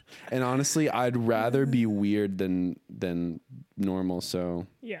 And honestly, I'd rather be weird than normal, so.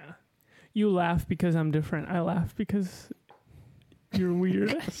 Yeah. You laugh because I'm different. I laugh because you're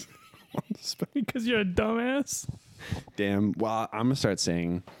weird. Because you're a dumbass. Damn. Well, I'm gonna start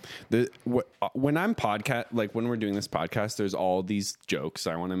saying when I'm like when we're doing this podcast, there's all these jokes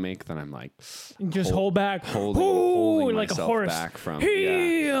I want to make that I'm like, just hold back, holding like myself a horse back from. Heel.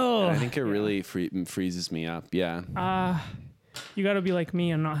 Yeah. And I think it really freezes me up. Yeah. You got to be like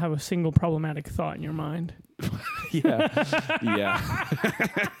me and not have a single problematic thought in your mind. Yeah. Yeah.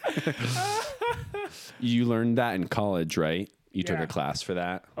 You learned that in college, right? You took a class for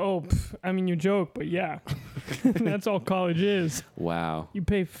that? Oh, I mean, you joke, but yeah. That's all college is. Wow. You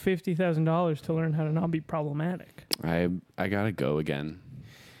pay $50,000 to learn how to not be problematic. I gotta go again.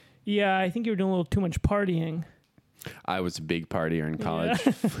 Yeah, I think you were doing a little too much partying. I was a big partier in college.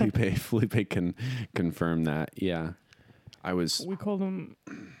 Yeah. Felipe can confirm that. Yeah. I was. We called him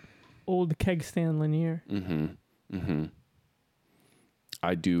Old Keg Stand Lanier. Mm-hmm. Mm-hmm.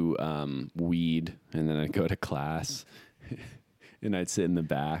 I'd do weed, and then I'd go to class, and I'd sit in the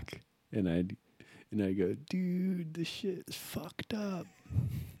back, and I'd go, dude, this shit is fucked up.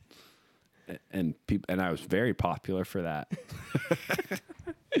 And I was very popular for that.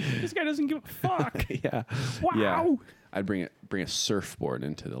 This guy doesn't give a fuck. Yeah. Wow. Yeah. I'd bring a surfboard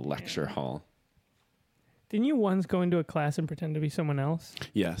into the lecture hall. Didn't you once go into a class and pretend to be someone else?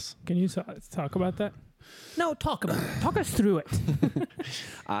 Yes. Can you talk about that? No, talk about it. Talk us through it.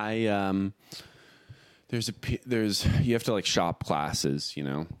 You have to like shop classes, you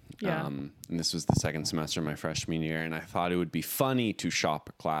know? Yeah. And this was the second semester of my freshman year, and I thought it would be funny to shop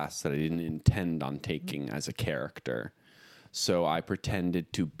a class that I didn't intend on taking as a character. So I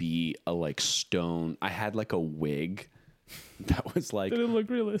pretended to be a like stone. I had like a wig that was like. Did it look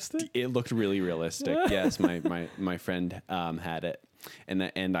realistic? It looked really realistic. Yes, my friend had it,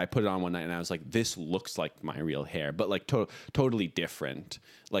 and I put it on one night, and I was like, "This looks like my real hair, but like totally different.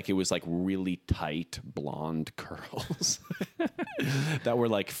 Like it was like really tight blonde curls that were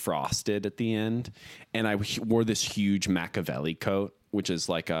like frosted at the end, and I wore this huge Machiavelli coat." Which is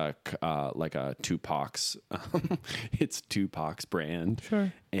like a Tupac's, it's Tupac's brand,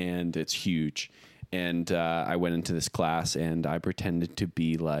 Sure. And it's huge. And I went into this class, and I pretended to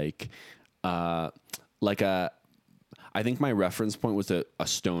be I think my reference point was a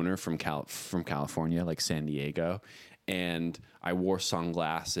stoner from California, like San Diego. And I wore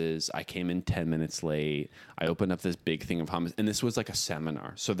sunglasses. I came in 10 minutes late. I opened up this big thing of hummus, and this was like a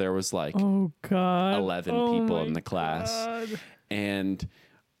seminar. So there was like 11 people in the class. God. And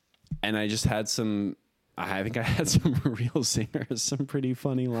I just had I think I had some real singers, some pretty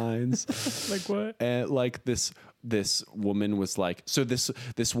funny lines. Like what? And like this woman was like, so this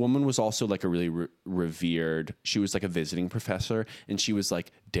woman was also like a really revered. She was like a visiting professor, and she was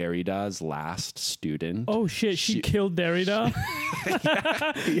like Derrida's last student. Oh shit! She killed Derrida.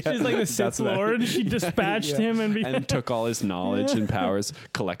 She's like the Sith Lord. She dispatched him and took all his knowledge and powers,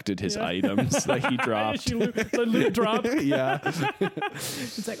 collected his items that he dropped. She loot dropped. Yeah.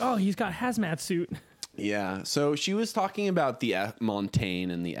 It's like, oh, he's got hazmat suit. Yeah. So she was talking about the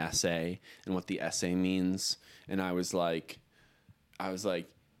Montaigne and the essay and what the essay means. And I was like,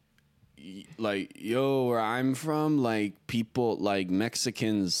 yo, where I'm from, like people like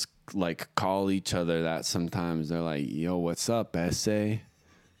Mexicans like call each other that sometimes. They're like, yo, what's up, essay?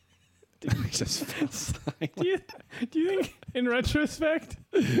 Just do you think, in retrospect,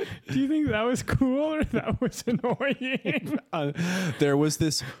 do you think that was cool or that was annoying? There was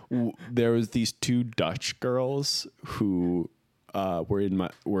these two Dutch girls who were in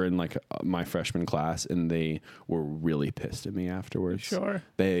my freshman class, and they were really pissed at me afterwards. Sure.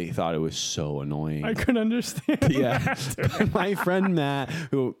 They thought it was so annoying. I could understand. Yeah. My friend Matt,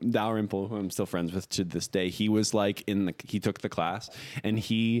 who Dalrymple, who I'm still friends with to this day, he was like he took the class, and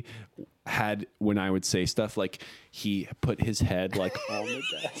he had, when I would say stuff, like he put his head like on the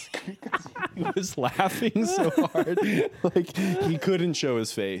desk because he was laughing so hard, like he couldn't show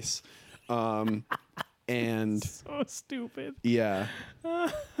his face. And so stupid. Yeah.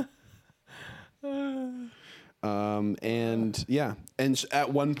 And yeah, and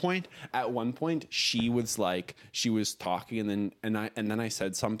at one point, she was talking, and then I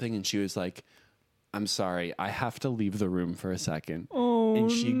said something, and she was like, "I'm sorry, I have to leave the room for a second." Oh, and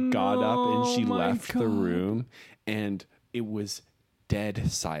she got up and she left God. the room, and it was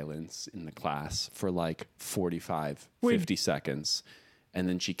dead silence in the class for like 50 seconds. And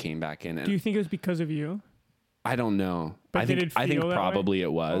then she came back in. And do you think it was because of you? I don't know. But I think probably way?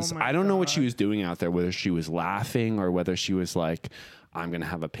 It was. Oh my I don't know what God. she was doing out there, whether she was laughing or whether she was like, I'm going to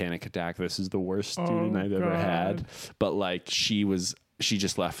have a panic attack. This is the worst student I've ever had. But like she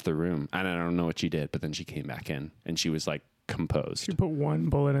just left the room, and I don't know what she did, but then she came back in and she was like composed. She put one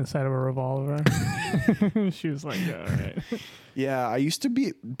bullet inside of a revolver. She was like, all right. Yeah, I used to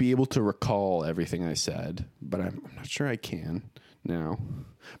be able to recall everything I said, but I'm not sure I can now.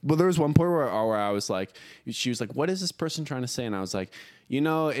 But there was one point where I was like, she was like, what is this person trying to say? And I was like,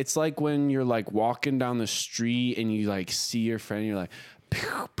 it's like when you're like walking down the street and you like see your friend, and you're like,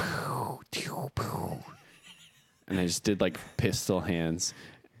 pew, pew, pew, pew. And I just did like pistol hands.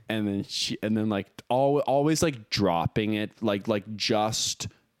 And then like always like dropping it, like just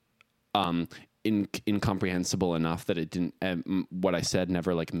incomprehensible enough that it didn't, what I said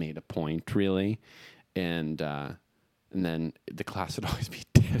never like made a point really. And then the class would always be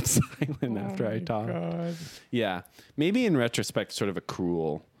dead silent after I talked. God. Yeah. Maybe in retrospect, sort of a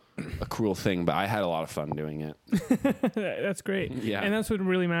cruel thing, but I had a lot of fun doing it. That's great. Yeah. And that's what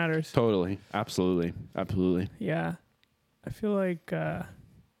really matters. Totally. Absolutely. Yeah. I feel like I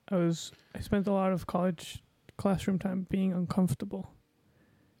spent a lot of college classroom time being uncomfortable.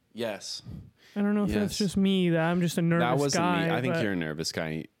 Yes. I don't know if that's Yes. just me, that I'm just a nervous That wasn't guy. me. I think but you're a nervous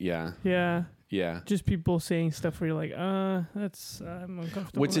guy. Yeah. Yeah. Yeah. Just people saying stuff where you're like, that's, I'm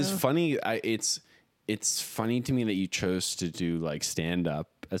uncomfortable. Which is now. funny. It's funny to me that you chose to do like stand up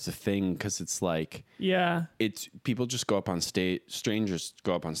as a thing, because it's like Yeah. it's people just go up on stage, strangers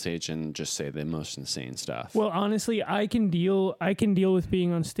go up on stage and just say the most insane stuff. Well, honestly, I can deal with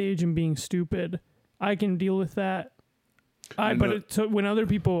being on stage and being stupid. I can deal with that. So when other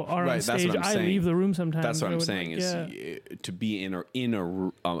people are Right, on that's what stage, I'm I saying. leave the room sometimes. That's what I I'm would, saying to be in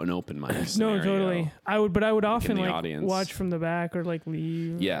an open mic No, scenario. totally. I would often the like audience. watch from the back or like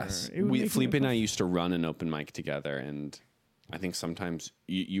leave. Yes, or it would make me Felipe and I uncomfortable. used to run an open mic together, and I think sometimes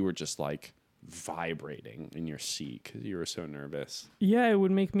you were just like vibrating in your seat because you were so nervous. Yeah, it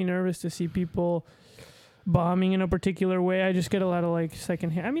would make me nervous to see people bombing in a particular way. I just get a lot of like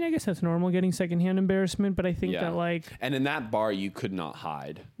secondhand. I mean, I guess that's normal, getting secondhand embarrassment, but I think Yeah. that like And in that bar, you could not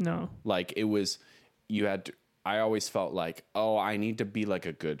hide. no. Like it was, you had to, I always felt like, oh, I need to be like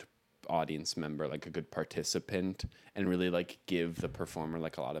a good audience member, like a good participant, and really like give the performer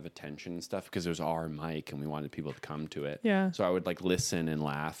like a lot of attention and stuff, because it was our mic and we wanted people to come to it. Yeah. So I would like listen and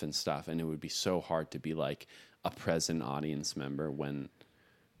laugh and stuff, and it would be so hard to be like a present audience member when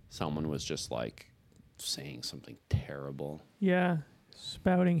someone was just like saying something terrible. Yeah.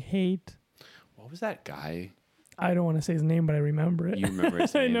 Spouting hate. What was that guy? I don't want to say his name, but I remember it. You remember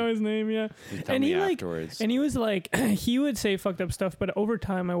his I name? know his name, yeah. You tell And me he like afterwards. and he was like he would say fucked up stuff, but over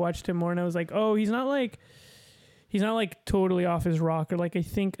time I watched him more and I was like, "Oh, he's not like totally off his rock," or like I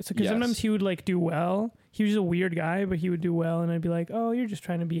think so, cuz Yes. sometimes he would like do well. He was just a weird guy, but he would do well, and I'd be like, "Oh, you're just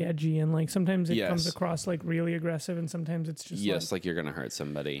trying to be edgy," and like sometimes it comes Yes. across like really aggressive, and sometimes it's just Yes, like, like you're gonna hurt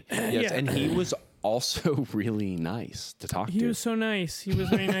somebody. Yes, Yeah. and he was also really nice to talk he to. was so nice. He was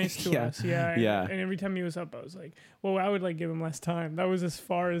very nice to Yeah. us. Yeah. Yeah. And every time he was up, I was like, well, I would like give him less time. That was as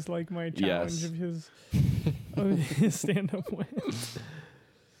far as like my challenge Yes. of his stand up went.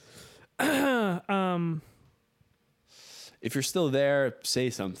 If you're still there, say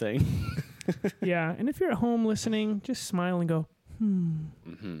something. Yeah. And if you're at home listening, just smile and go,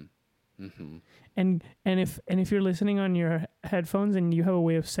 Mm-hmm. And if you're listening on your headphones and you have a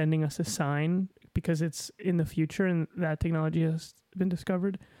way of sending us a sign because it's in the future and that technology has been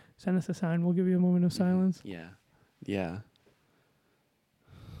discovered, send us a sign. We'll give you a moment of silence. Yeah. Yeah.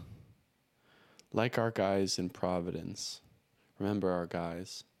 Like our guys in Providence. Remember our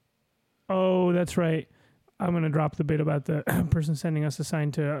guys. Oh, that's right. I'm going to drop the bit about the person sending us a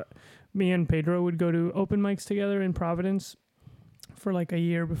sign to me and Pedro would go to open mics together in Providence for like a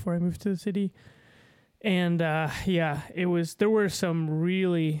year before I moved to the city. And there were some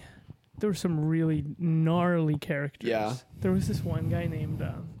really gnarly characters. Yeah. There was this one guy named,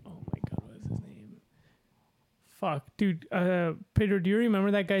 oh my God, what is his name? Fuck, dude. Pedro, do you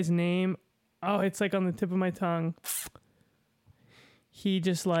remember that guy's name? Oh, it's like on the tip of my tongue. He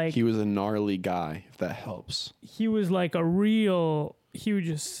just like... He was a gnarly guy, if that helps. He was like he would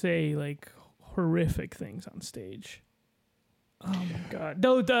just say like horrific things on stage. Oh my God.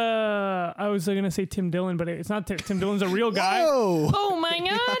 No, I was going to say Tim Dillon, but it's not Tim Dillon's a real guy. Whoa! Oh my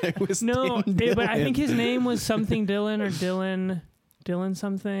God. It was No, Tim but I think Dillon. his name was something Dillon or Dylan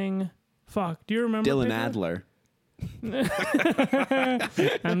something. Fuck. Do you remember? Dylan Pedro? Adler.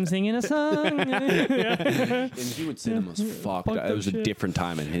 I'm singing a song. And he would say the most fucked. Fucked It up was a shit. different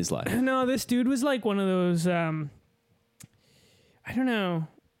time in his life. No, this dude was like one of those, I don't know.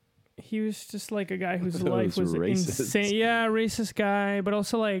 He was just like a guy whose Those life was racists. insane. Yeah, racist guy, but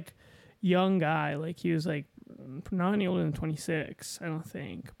also like young guy. Like he was like not any older than 26, I don't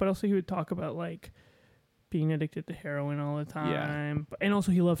think. But also he would talk about like being addicted to heroin all the time. And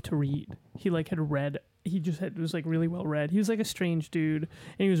also he loved to read. He like had read. Was like really well read. He was like a strange dude,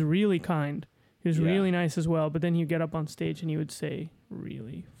 and he was really kind. He was Yeah. really nice as well. But then he'd get up on stage and he would say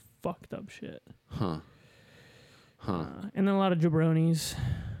really fucked up shit. Huh. And then a lot of jabronis.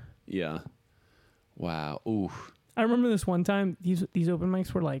 Yeah. Wow. Ooh. I remember this one time, these open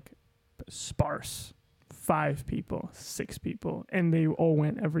mics were like sparse. 5 people, 6 people, and they all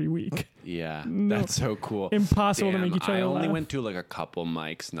went every week. Yeah. No. That's so cool. Impossible to Damn, make each other I only laugh. went to like a couple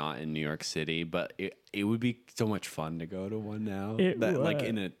mics, not in New York City, but it would be so much fun to go to one now. It like would.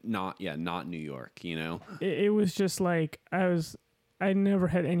 in a not New York, you know? It was just like I never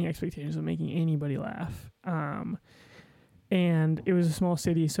had any expectations of making anybody laugh. and it was a small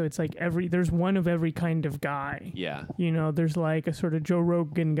city, so it's like there's one of every kind of guy. Yeah. You know, there's like a sort of Joe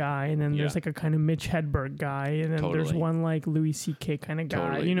Rogan guy, and then there's Yeah. like a kind of Mitch Hedberg guy, and then there's Totally. one like Louis C.K. kind of guy.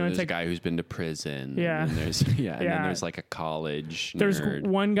 Totally. You know, There's it's like a guy who's been to prison. Yeah. And there's and then Yeah. there's like a college there's nerd.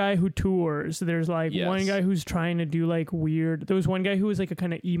 one guy who tours. There's like Yes. one guy who's trying to do like weird. There was one guy who was like a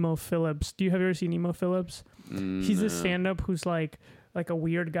kind of Emo Phillips. Have you ever seen Emo Phillips? He's a stand-up who's like a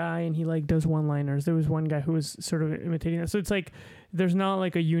weird guy, and he like does one-liners. There was one guy who was sort of imitating that. So it's like there's not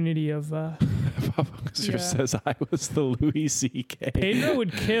like a unity of. Who says I was the Louis C.K. Pedro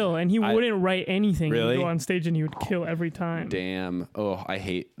would kill, and he wouldn't write anything. Really? He'd go on stage and he would kill every time. Damn. Oh, I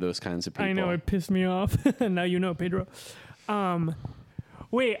hate those kinds of people. I know, it pissed me off. Now you know, Pedro.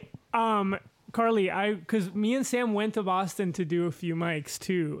 Wait, Carly, because me and Sam went to Boston to do a few mics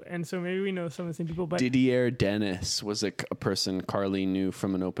too, and so maybe we know some of the same people. But Didier Dennis was a person Carly knew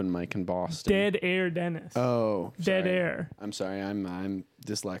from an open mic in Boston. Dead Air Dennis. Oh, Dead sorry. Air. I'm sorry. I'm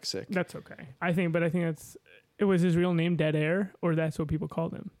dyslexic. That's okay. I think it was his real name, Dead Air, or that's what people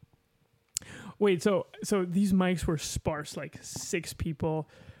called him. Wait, so these mics were sparse, like 6 people.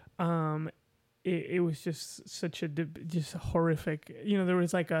 It was just such just horrific. You know, there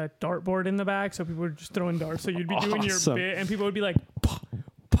was like a dartboard in the back, so people were just throwing darts. So you'd be doing your Awesome. bit, and people would be like, "Pah,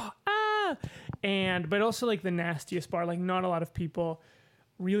 pah, ah," but also like the nastiest bar, like not a lot of people,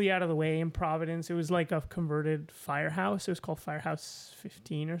 really out of the way in Providence. It was like a converted firehouse. It was called Firehouse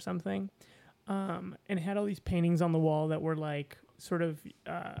 15 or something, and it had all these paintings on the wall that were like sort of,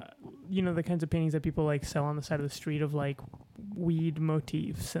 the kinds of paintings that people like sell on the side of the street of like weed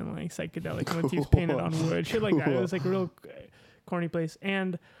motifs and like psychedelic motifs painted on wood, shit like that. It was like a real corny place.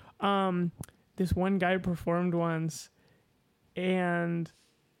 And this one guy performed once, and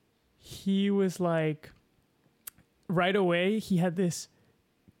he was like, right away, he had this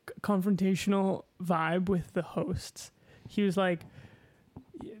confrontational vibe with the hosts. He was like,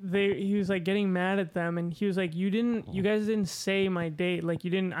 he was like getting mad at them, and he was like, you guys didn't say my date. Like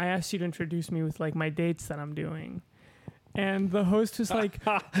I asked you to introduce me with like my dates that I'm doing. And the host was like,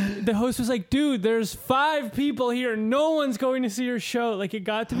 dude, there's 5 people here. No one's going to see your show. Like, it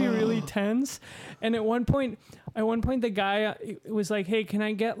got to be really tense. And at one point, the guy was like, hey, can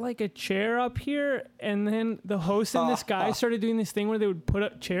I get like a chair up here? And then the host and this guy started doing this thing where they would put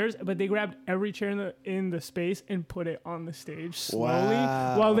up chairs, but they grabbed every chair in the space and put it on the stage slowly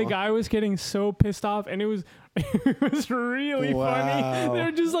while the guy was getting so pissed off. And it was really funny. They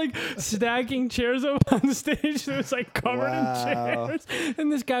were just like stacking chairs up on stage. It was like covered in chairs. And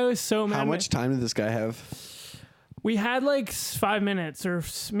this guy was so mad. How much time did this guy have? We had like 5 minutes, or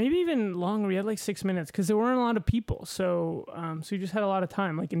maybe even longer. We had like 6 minutes because there weren't a lot of people. So you just had a lot of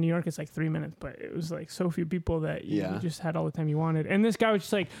time. Like in New York, it's like 3 minutes, but it was like so few people that you just had all the time you wanted. And this guy was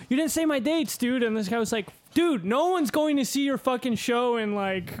just like, you didn't say my dates, dude. And this guy was like, dude, no one's going to see your fucking show in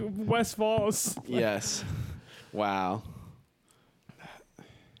like West Falls. Yes. Wow.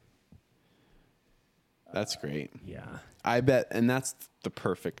 That's great. Yeah. I bet, and that's the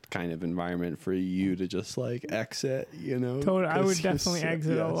perfect kind of environment for you to just like exit, you know? Totally. I would definitely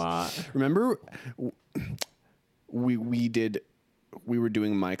exit a lot. Remember we were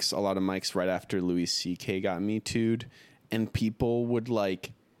doing mics, a lot of mics right after Louis C.K. got Me Too'd, and people would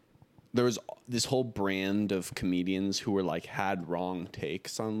like, there was this whole brand of comedians who were like, had wrong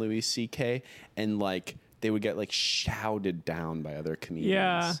takes on Louis C.K. and like, they would get like shouted down by other comedians.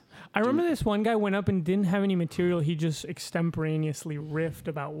 Yeah. I remember this one guy went up and didn't have any material. He just extemporaneously riffed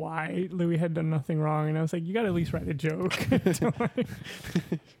about why Louis had done nothing wrong. And I was like, you got to at least write a joke.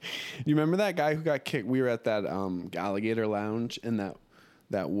 You remember that guy who got kicked? We were at that Alligator Lounge, and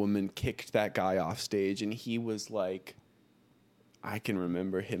that woman kicked that guy off stage, and he was like, I can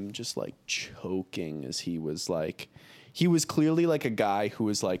remember him just like choking as he was like, he was clearly like a guy who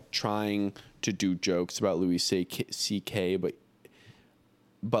was like trying to do jokes about Louis C.K.,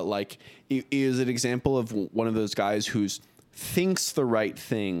 but like it is an example of one of those guys who's thinks the right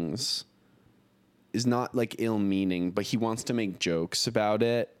things, is not like ill-meaning, but he wants to make jokes about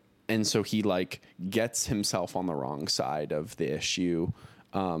it, and so he like gets himself on the wrong side of the issue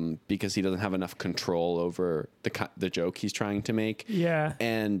because he doesn't have enough control over the joke he's trying to make. Yeah.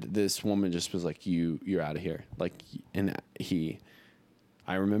 And this woman just was like, you're out of here. Like, and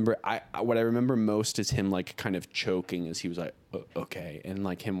I remember, what I remember most is him like kind of choking as he was like, okay. And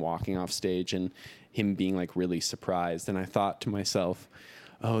like him walking off stage and him being like really surprised. And I thought to myself,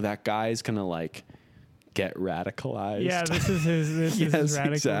 oh, that guy's going to like get radicalized. Yeah, this is his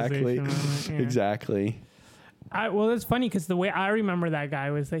radicalization exactly. moment, yeah. Exactly. Well, it's funny because the way I remember that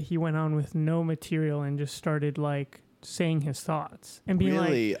guy was that he went on with no material and just started like saying his thoughts and being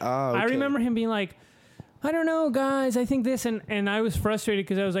Really? like, Oh, okay. I remember him being like, I don't know, guys. I think this, and I was frustrated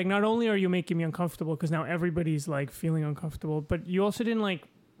because I was like, not only are you making me uncomfortable because now everybody's like feeling uncomfortable, but you also didn't like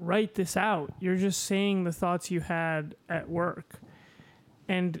write this out. You're just saying the thoughts you had at work.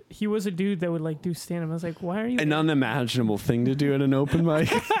 And he was a dude that would like do stand up. I was like, why are you? An unimaginable thing to do at an open mic.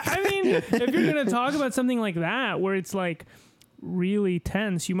 I mean, if you're gonna talk about something like that where it's like really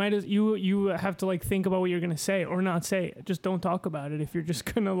tense, you might you have to like think about what you're gonna say or not say it. Just don't talk about it if you're just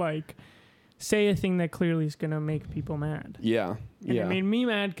gonna like say a thing that clearly is gonna make people mad. Yeah. And it made me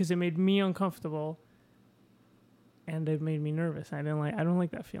mad because it made me uncomfortable, and it made me nervous. I don't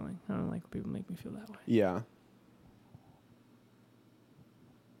like that feeling. I don't like when people make me feel that way. Yeah.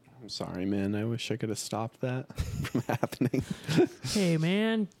 I'm sorry, man. I wish I could have stopped that from happening. Hey,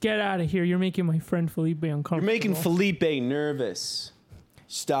 man, get out of here. You're making my friend Felipe uncomfortable. You're making Felipe nervous.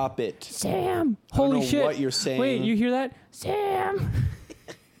 Stop it. Sam. I don't Holy know shit. what you're saying. Wait, you hear that? Sam.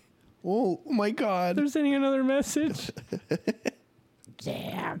 Oh my God. They're sending another message.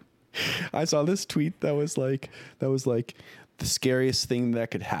 Sam. I saw this tweet that was like, the scariest thing that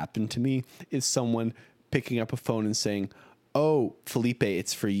could happen to me is someone picking up a phone and saying, "Oh, Felipe,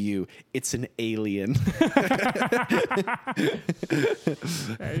 it's for you. It's an alien."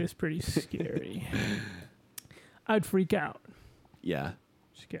 That is pretty scary. I'd freak out. Yeah.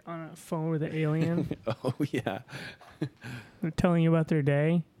 Just get on a phone with an alien. Oh, yeah. They're telling you about their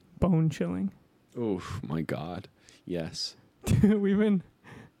day. Bone chilling. Oh, my God. Yes.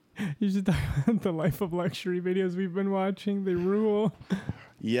 You should talk about the Life of Luxury videos we've been watching. They rule.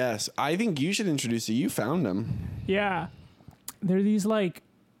 Yes. I think you should introduce it. You found them. Yeah. They're these like,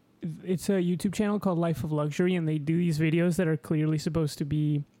 it's a YouTube channel called Life of Luxury, and they do these videos that are clearly supposed to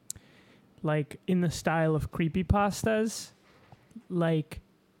be like in the style of creepypastas. Like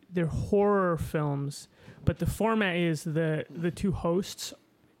they're horror films, but the format is the two hosts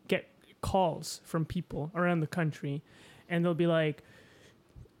get calls from people around the country, and they'll be like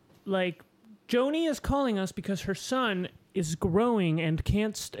Joni is calling us because her son is growing and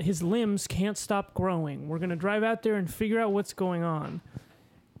his limbs can't stop growing. We're going to drive out there and figure out what's going on.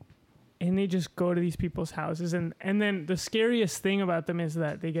 And they just go to these people's houses. And then the scariest thing about them is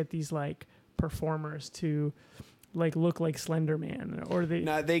that they get these like performers to like look like Slender Man, or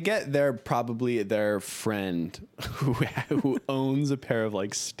they get their friend who owns a pair of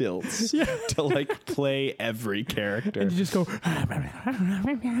like stilts to like play every character. And you just go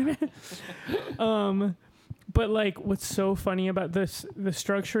but like what's so funny about this, the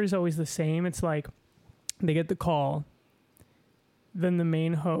structure is always the same. It's like they get the call, then the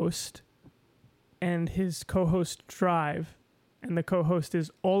main host and his co-host drive, and the co-host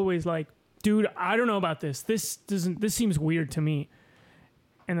is always like, "Dude, I don't know about this. This seems weird to me."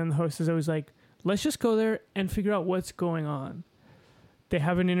 And then the host is always like, "Let's just go there and figure out what's going on." They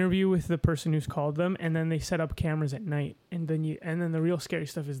have an interview with the person who's called them, and then they set up cameras at night. And then the real scary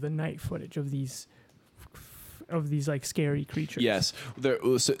stuff is the night footage of these like scary creatures. Yes,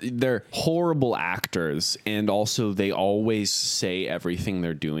 they're horrible actors, and also they always say everything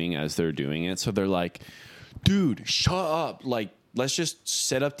they're doing as they're doing it. So they're like, "Dude, shut up. Like, let's just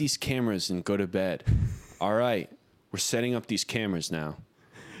set up these cameras and go to bed." "All right, we're setting up these cameras now."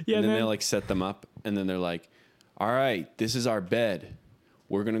 Yeah, and then they like set them up, and then they're like, "All right, this is our bed.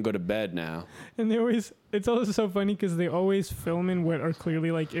 We're going to go to bed now." And it's also so funny because they always film in what are clearly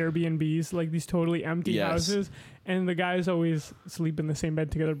like Airbnbs, like these totally empty houses. And the guys always sleep in the same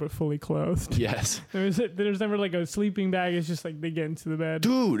bed together, but fully clothed. Yes. There's never like a sleeping bag. It's just like they get into the bed.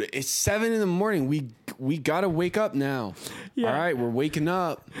 "Dude, it's 7 a.m. We got to wake up now." Yeah. "All right, we're waking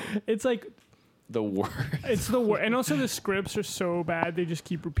up." It's like The worst. It's the worst. And also the scripts are so bad. They just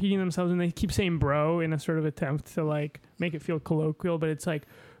keep repeating themselves, and they keep saying "bro" in a sort of attempt to like make it feel colloquial. But it's like,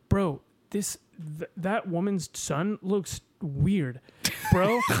 "Bro, that woman's son looks weird,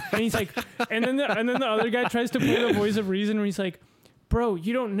 bro." And he's like, and then the other guy tries to play the voice of reason, where he's like, "Bro,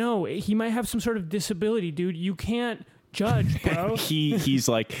 you don't know. He might have some sort of disability, dude. You can't judge, bro." He's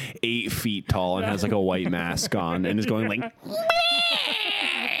like 8 feet tall and has like a white mask on and is going like.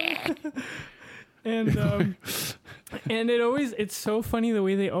 And it's so funny the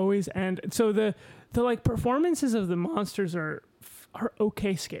way they always end. So the like performances of the monsters are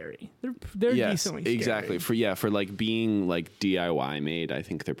okay scary. They're decently scary. Exactly. For like being like DIY made, I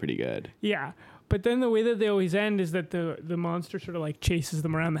think they're pretty good. Yeah. But then the way that they always end is that the monster sort of like chases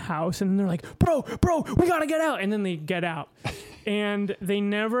them around the house, and they're like, bro, we gotta get out. And then they get out. And they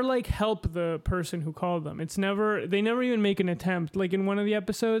never like help the person who called them. They never even make an attempt. Like in one of the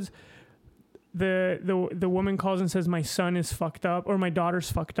episodes, the woman calls and says my son is fucked up or my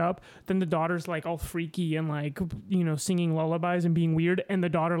daughter's fucked up. Then the daughter's like all freaky and like, you know, singing lullabies and being weird, and the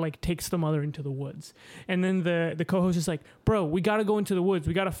daughter like takes the mother into the woods. And then the co-host is like, bro, we gotta go into the woods,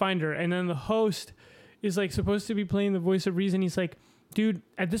 we gotta find her. And then the host is like supposed to be playing the voice of reason. He's like, dude,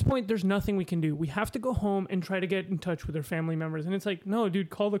 at this point there's nothing we can do, we have to go home and try to get in touch with her family members. And it's like, no dude,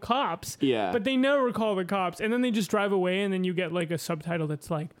 call the cops. Yeah. But they never call the cops, and then they just drive away, and then you get like a subtitle that's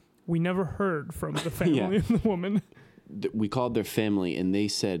like, we never heard from the family of the woman. We called their family and they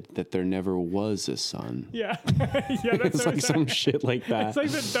said that there never was a son. Yeah. Yeah, that's It's like some shit like that. It's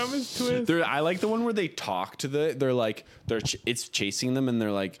like the dumbest twist. I like the one where they talk to it's chasing them and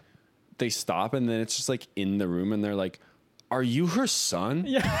they're like, they stop and then it's just like in the room and they're like, are you her son?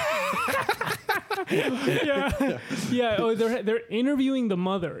 Yeah. Yeah. Oh, they're interviewing the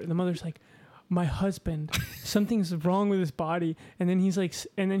mother. The mother's like, my husband, something's wrong with his body. And then he's like,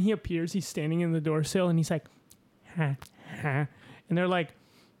 and then he appears, he's standing in the door sill and he's like, ha, ha. And they're like,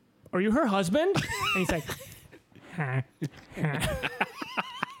 are you her husband? And he's like, ha, ha.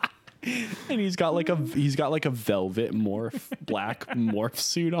 And he's got like a velvet black morph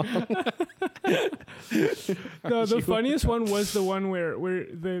suit on. No, the funniest one was the one where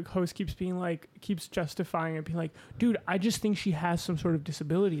the host keeps justifying it, being like, dude, I just think she has some sort of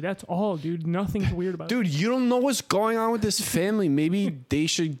disability. That's all, dude. Nothing's weird about it. Dude, you don't know what's going on with this family. Maybe they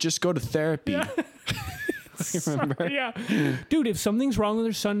should just go to therapy. Yeah. Remember? Yeah. Dude, if something's wrong with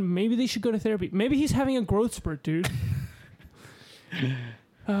their son, maybe they should go to therapy. Maybe he's having a growth spurt, dude.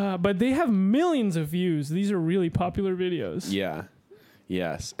 But they have millions of views. These are really popular videos. Yeah.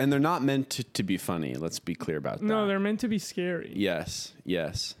 Yes. And they're not meant to be funny. Let's be clear about that. No, they're meant to be scary. Yes.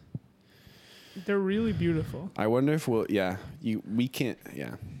 Yes. They're really beautiful. I wonder if we can't.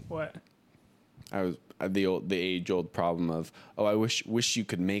 Yeah. What? I was the age old problem of, I wish we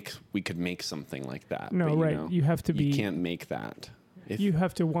could make something like that. No, but, right. You have to be. You can't make that. You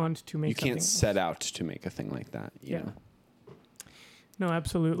have to want to make. You can't set out to make a thing like that. You know? No,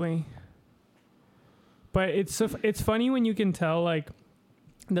 absolutely. But it's funny when you can tell like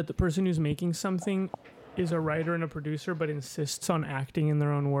that the person who's making something is a writer and a producer, but insists on acting in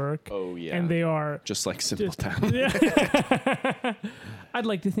their own work. Oh yeah, and they are just like Simple Town. Yeah. I'd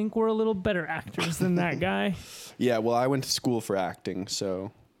like to think we're a little better actors than that guy. Yeah, well, I went to school for acting,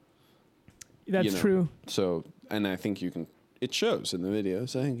 so that's true. So, and I think it shows in the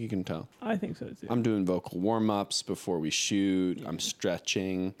videos. I think you can tell. I think so too. I'm doing vocal warm-ups before we shoot. I'm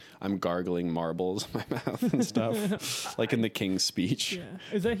stretching. I'm gargling marbles in my mouth and stuff, like in the King's speech. Yeah,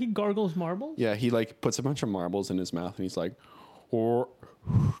 is that he gargles marbles? Yeah, he like puts a bunch of marbles in his mouth and he's like, and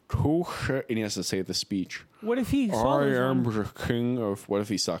he has to say the speech. What if he swallows I am one? the king of. What if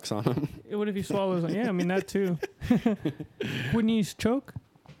he sucks on him? What if he swallows one? Yeah, I mean that too. Wouldn't he choke?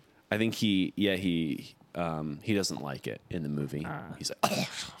 I think he doesn't like it in the movie. He's like,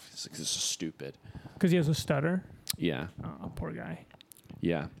 this is stupid. Because he has a stutter. Yeah. Oh, poor guy.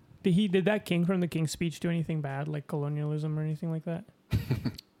 Yeah. Did that king from the King's Speech do anything bad, like colonialism or anything like that?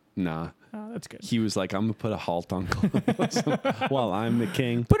 Nah. Oh, that's good. He was like, I'm gonna put a halt on colonialism while I'm the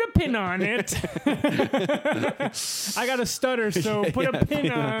king. Put a pin on it. I got a stutter, so put a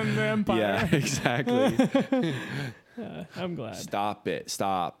pin on the empire. Yeah, exactly. I'm glad. Stop it.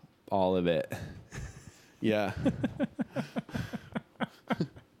 Stop all of it. Yeah.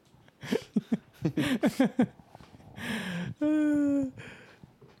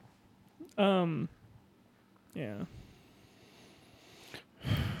 Yeah.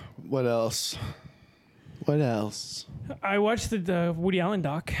 What else? What else? I watched the Woody Allen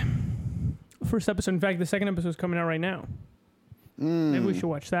doc. First episode. In fact, the second episode is coming out right now. Maybe we should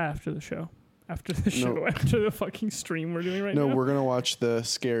watch that after the show. After the show. No. After the fucking stream we're doing right now. No, we're gonna watch the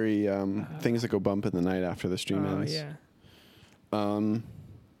scary things that go bump in the night after the stream ends. Yeah.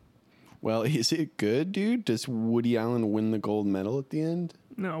 Well, is it good, dude? Does Woody Allen win the gold medal at the end?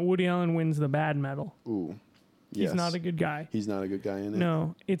 No, Woody Allen wins the bad medal. Ooh. He's Yes. not a good guy. He's not a good guy in it.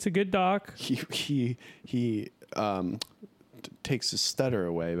 No, it's a good doc. He takes his stutter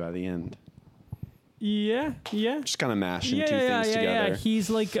away by the end. Yeah. Just kind of mashing Yeah, two things together. yeah. He's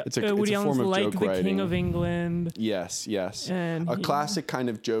like It's a Woody Allen's form of like joke the writing. King of England. Yes. And A classic kind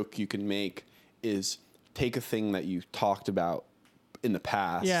of joke you can make is take a thing that you talked about in the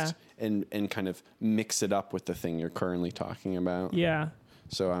past and kind of mix it up with the thing you're currently talking about. Yeah.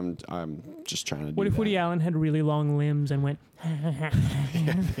 So I'm just trying to do What if that. Woody Allen had really long limbs and went? There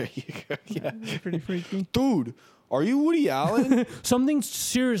you go. Yeah. That's pretty freaky. Dude, are you Woody Allen? Something's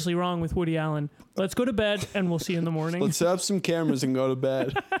seriously wrong with Woody Allen. Let's go to bed and we'll see you in the morning. Let's set up some cameras and go to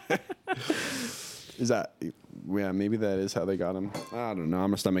bed. Is that Yeah, maybe that is how they got him. I don't know. I'm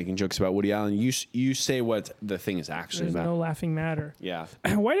gonna stop making jokes about Woody Allen. You say what the thing is actually There's about. no laughing matter. Yeah,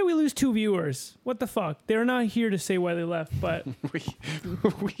 Why did we lose 2 viewers? What the fuck? They're not here to say why they left, but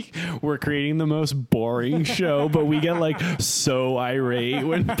we're creating the most boring show, but we get like so irate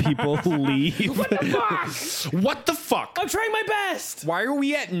when people leave. what the fuck? What the fuck? I'm trying my best. Why are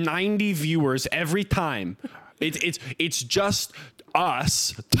we at 90 viewers every time? It's just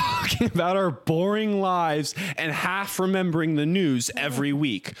us talking about our boring lives and half remembering the news every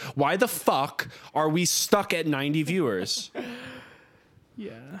week. Why the fuck are we stuck at 90 viewers?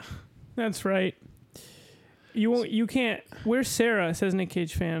 Yeah, that's right. You can't. Where's Sarah? Says Nick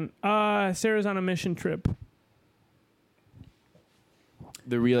Cage fan. Sarah's on a mission trip.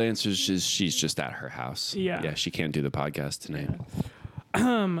 The real answer is she's just at her house. Yeah. She can't do the podcast tonight.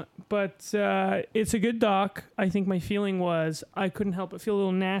 But it's a good doc. I think my feeling was I couldn't help but feel a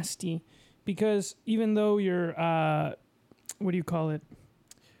little nasty because even though you're, what do you call it?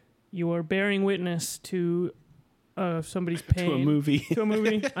 You are bearing witness to somebody's pain. To a movie. To a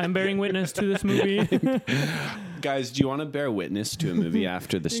movie. I'm bearing witness to this movie. Guys, do you want to bear witness to a movie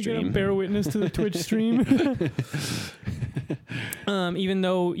after the You're gonna stream? bear witness to the Twitch stream. Even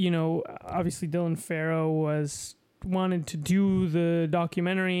though, obviously Dylan Farrow wanted to do the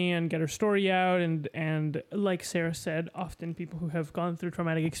documentary and get her story out, and like Sarah said, often people who have gone through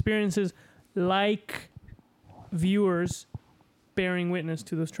traumatic experiences, like viewers bearing witness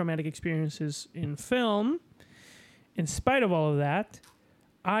to those traumatic experiences in film. In spite of all of that,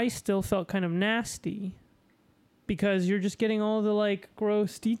 I still felt kind of nasty because you're just getting all the like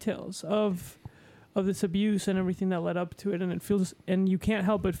gross details of this abuse and everything that led up to it, and you can't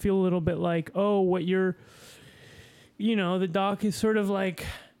help but feel a little bit like, the doc is sort of like,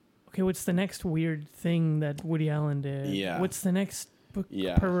 okay, what's the next weird thing that Woody Allen did? Yeah. What's the next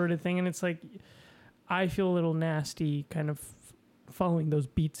perverted thing? And it's like, I feel a little nasty kind of following those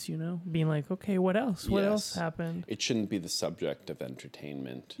beats, being like, okay, what else? What else happened? It shouldn't be the subject of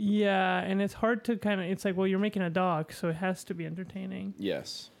entertainment. Yeah, and it's hard to it's like, well, you're making a doc, so it has to be entertaining.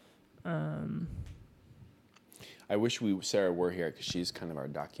 Yes. I wish Sarah were here because she's kind of our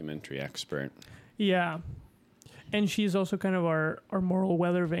documentary expert. Yeah. And she's also kind of our moral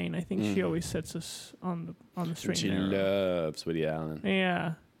weather vane. I think she always sets us on the straight and narrow. She loves Woody Allen.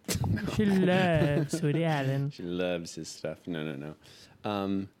 Yeah. She loves Woody Allen. She loves his stuff. No.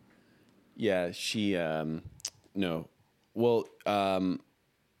 Yeah, she no. Well,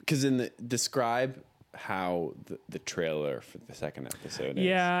 because describe how the trailer for the second episode is.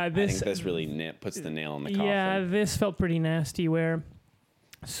 Yeah, I think this really puts the nail in the coffin. Yeah, this felt pretty nasty where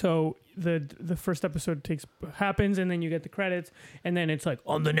so the first episode happens and then you get the credits and then it's like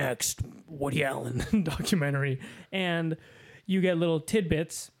on the next Woody Allen documentary and you get little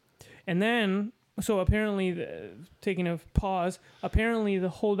tidbits and then so apparently taking a pause, apparently the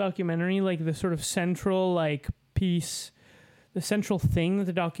whole documentary, like the sort of central like piece, the central thing that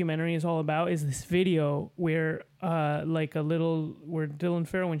the documentary is all about is this video where where Dylan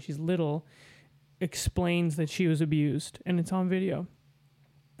Farrow when she's little explains that she was abused and it's on video.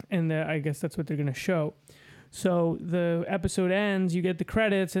 And I guess that's what they're going to show. So the episode ends, you get the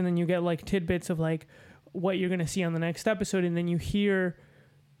credits, and then you get like tidbits of like what you're going to see on the next episode. And then you hear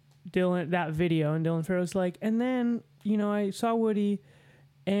that video, and Dylan Farrow's like, and then, I saw Woody,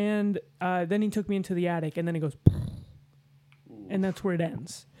 and then he took me into the attic, and then it goes, and that's where it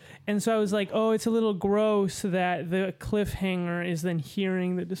ends. And so I was like, oh, it's a little gross that the cliffhanger is then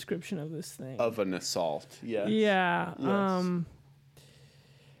hearing the description of this thing. Of an assault, yes. Yeah.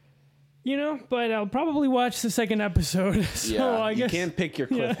 Yes. But I'll probably watch the second episode. So I guess you can't pick your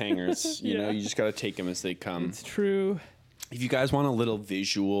cliffhangers. You just got to take them as they come. It's true. If you guys want a little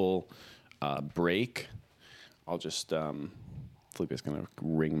visual break, I'll just Felipe's gonna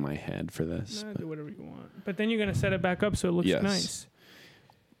ring my head for this. Do whatever you want. But then you're gonna set it back up so it looks nice.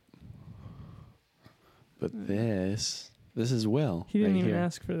 But this is Will. He didn't right even here.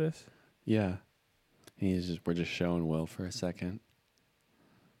 ask for this. Yeah. We're just showing Will for a second.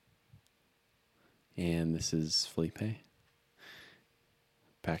 And this is Felipe.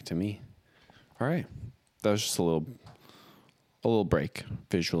 Back to me. All right. That was just a little break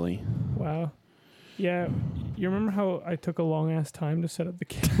visually. Wow. Yeah. You remember how I took a long ass time to set up the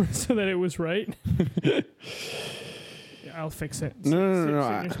camera so that it was right? Yeah, I'll fix it. No. Sit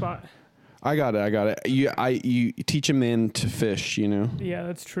in your spot. I got it. You teach a man to fish, Yeah,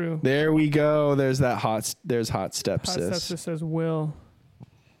 that's true. There we go. There's hot step, Hot sis. stuff just says Will.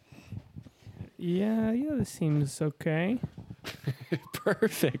 Yeah, this seems okay.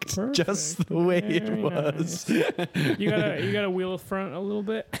 Perfect. Just the way it Very was. Nice. You gotta wheel the front a little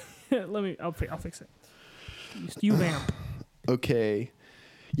bit. I'll fix it. You vamp. Okay.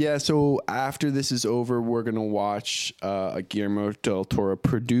 Yeah, so after this is over, we're going to watch a Guillermo del Toro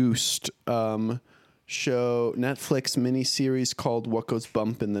produced show, Netflix miniseries called What Goes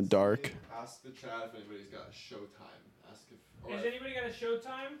Bump in the Dark. Ask the chat if anybody's got Showtime. Ask if. Has anybody got a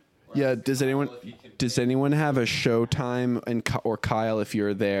Showtime? Yeah, does anyone have a Showtime? And or Kyle, if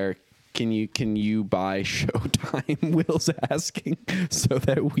you're there, can you buy Showtime? Will's asking so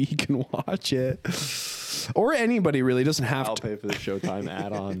that we can watch it. Or anybody really doesn't have I'll to. pay for the Showtime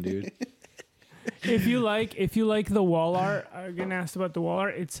add-on, dude. If you like the wall art, I'm getting asked about the wall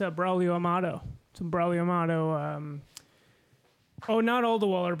art. It's Braulio Amato. It's a Braulio Amato. Not all the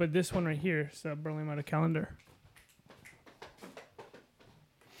wall art, but this one right here. It's a Braulio Amato calendar.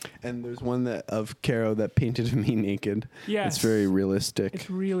 And there's one of Caro that painted me naked. Yes. It's very realistic. It's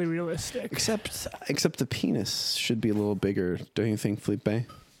really realistic. Except the penis should be a little bigger, don't you think, Felipe?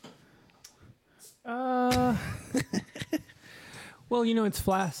 Well, it's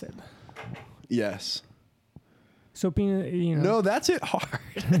flaccid. Yes. So penis, No, that's it hard.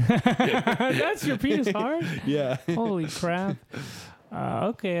 That's your penis hard? Yeah. Holy crap.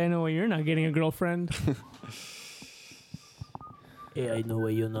 Okay, I know why you're not getting a girlfriend. Yeah, I know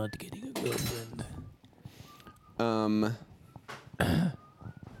why you're not getting a girlfriend.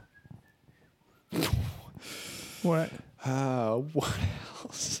 What? What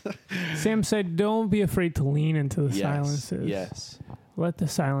else? Sam said, don't be afraid to lean into the Yes. silences. Yes. Let the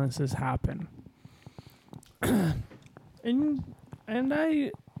silences happen. and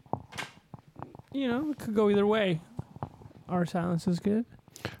I, it could go either way. Our silence is good.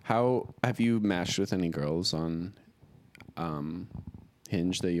 How have you matched with any girls on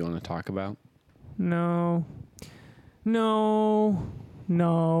Hinge that you want to talk about? No.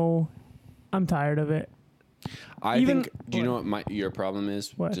 I'm tired of it. I think. Do you know what your problem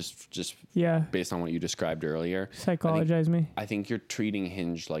is? What? Just Yeah. based on what you described earlier. Psychologize me. I think you're treating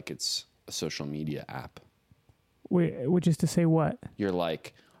Hinge like it's a social media app. Wait, which is to say what? You're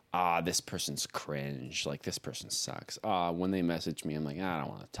like, this person's cringe. Like, this person sucks. When they message me, I'm like, I don't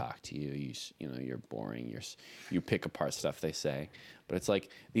want to talk to you. You're boring. You pick apart stuff they say. But it's like,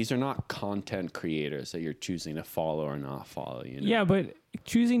 these are not content creators that you're choosing to follow or not follow. Yeah, but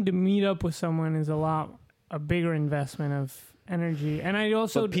choosing to meet up with someone is a bigger investment of energy. And I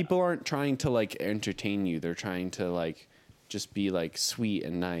also... But people aren't trying to, like, entertain you. They're trying to, like, just be, like, sweet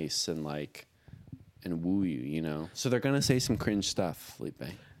and nice and, like, and woo you, So they're going to say some cringe stuff, Felipe.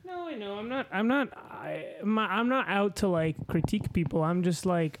 No, I know. I'm not out to like critique people. I'm just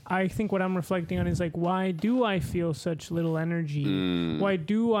like, I think what I'm reflecting on is like, why do I feel such little energy? Why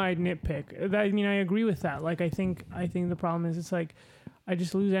do I nitpick? I mean, I agree with that. Like, I think the problem is it's like, I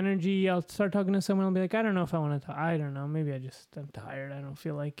just lose energy. I'll start talking to someone. I'll be like, I don't know if I want to talk. I don't know. Maybe I'm tired. I don't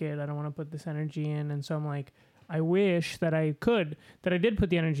feel like it. I don't want to put this energy in. And so I'm like, I wish that I did put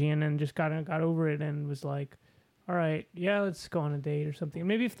the energy in and just got over it and was like, all right, yeah, let's go on a date or something.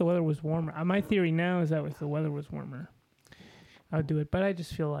 Maybe if the weather was warmer. My theory now is that if the weather was warmer, I would do it. But I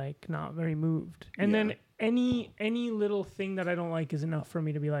just feel like not very moved. And then any little thing that I don't like is enough for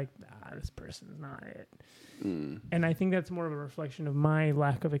me to be like, this person's not it. And I think that's more of a reflection of my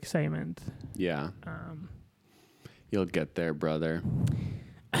lack of excitement. Yeah. You'll get there, brother.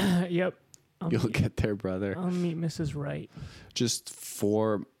 Yep. You'll get there, brother. I'll meet Mrs. Right.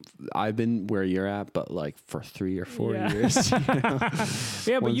 I've been where you're at, but like for 3 or 4 years.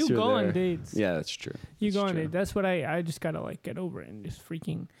 Yeah, but you go on dates. Yeah, that's true. You go on dates. That's what I just gotta like get over it and just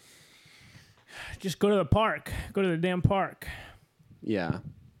freaking just go to the park. Go to the damn park. Yeah.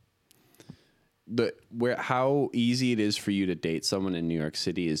 How easy it is for you to date someone in New York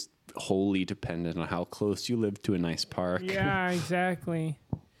City is wholly dependent on how close you live to a nice park. Yeah, exactly.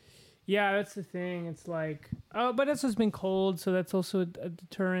 Yeah, that's the thing. It's like, but it's just been cold, so that's also a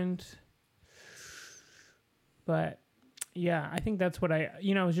deterrent. But yeah, I think that's what I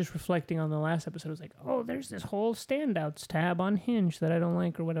was just reflecting on the last episode. I was like, oh, there's this whole standouts tab on Hinge that I don't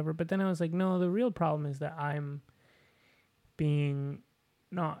like or whatever. But then I was like, no, the real problem is that I'm being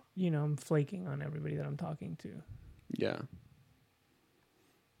not, I'm flaking on everybody that I'm talking to. Yeah.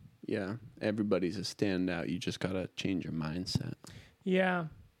 Yeah. Everybody's a standout. You just got to change your mindset. Yeah.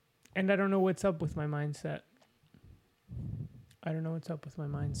 And I don't know what's up with my mindset.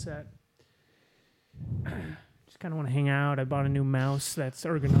 Just kind of want to hang out. I bought a new mouse that's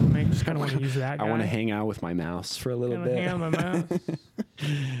ergonomic. Just kind of want to use that guy. I want to hang out with my mouse for a little bit. Hang out with my mouse.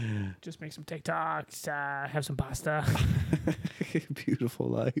 Just make some TikToks. Have some pasta. Beautiful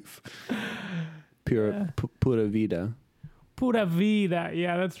life. Pura vida. Pura vida.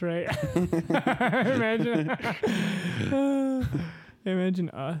 Yeah, that's right. Imagine. Imagine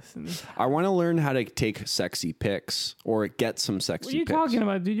us. And this. I want to learn how to take sexy pics or get some sexy What are you pics. talking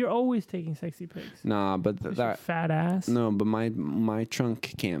about, dude? You're always taking sexy pics. Nah, but With your that fat ass. no, but my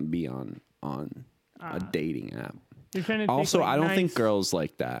trunk can't be on a dating app. You're trying to take, Also, like, I don't think nice- girls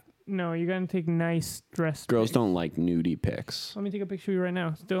like that. No, you gotta take nice dress. Girls pics. don't like nudie pics. Let me take a picture of you right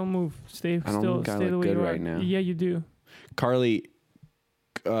now. Still move. Stay. I don't Still think I stay the look way good you are. right now. Yeah, you do. Carly,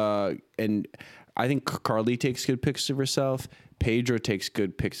 and I think Carly takes good pics of herself. Pedro takes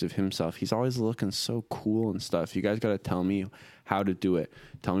good pics of himself. He's always looking so cool and stuff. You guys got to tell me how to do it.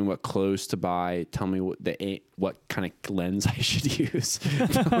 Tell me what clothes to buy. Tell me what kind of lens I should use.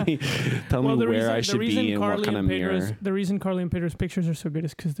 tell me where I should be and what kind of mirror. The reason Carly and Pedro's pictures are so good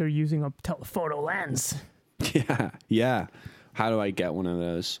is because they're using a telephoto lens. Yeah. How do I get one of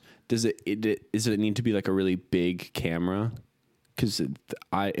those? Does it need to be like a really big camera? Because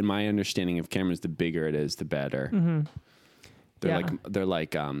in my understanding of cameras, the bigger it is, the better. Mm-hmm. They're like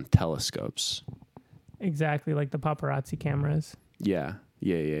telescopes. Exactly, like the paparazzi cameras. Yeah.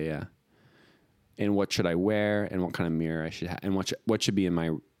 And what should I wear? And what kind of mirror I should have? And what should be in my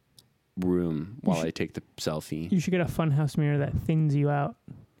room while I take the selfie? You should get a funhouse mirror that thins you out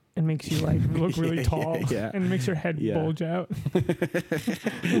and makes you like look really tall and makes your head bulge out.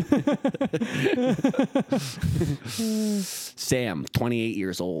 Sam, 28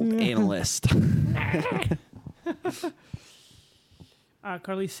 years old, analyst.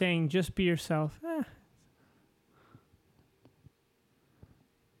 Carly's saying, just be yourself.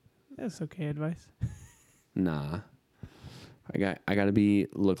 That's okay advice. Nah. I got to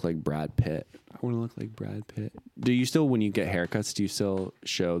look like Brad Pitt. I want to look like Brad Pitt. Do you still, when you get haircuts, do you still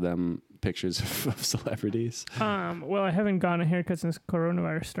show them pictures of celebrities? Well, I haven't gotten a haircut since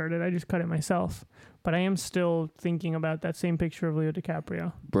coronavirus started. I just cut it myself. But I am still thinking about that same picture of Leo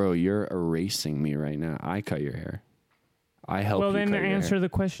DiCaprio. Bro, you're erasing me right now. I cut your hair. I help you cut your hair. Well, then answer the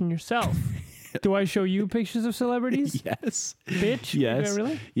question yourself. Do I show you pictures of celebrities? Yes. Bitch? Yes.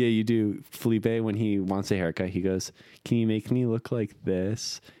 Really? Yeah, you do. Felipe, when he wants a haircut, he goes, "Can you make me look like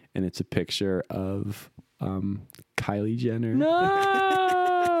this?" And it's a picture of Kylie Jenner.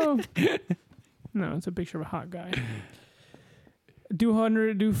 No! No, it's a picture of a hot guy. Do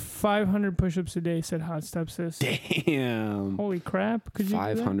 500 push-ups a day, said Hot Stepsis. Damn. Holy crap. Could you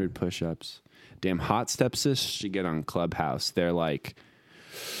 500 push-ups. Damn, Hot Stepsis should get on Clubhouse. They're like,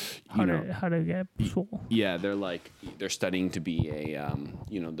 how to get swole. Yeah, they're studying to be a,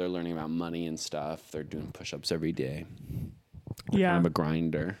 they're learning about money and stuff. They're doing push-ups every day. They're kind of a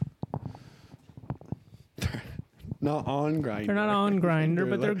grinder. Not on Grindr. They're not on Grindr,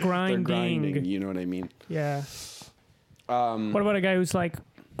 but they're grinding. They're grinding. You know what I mean? Yeah. What about a guy who's like,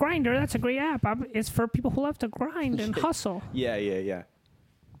 Grindr, that's a great app. It's for people who love to grind and hustle. Yeah.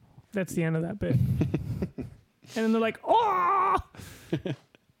 That's the end of that bit. And then they're like, oh!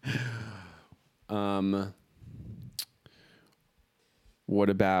 What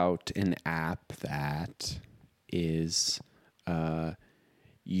about an app that is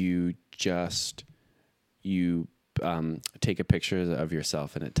you take a picture of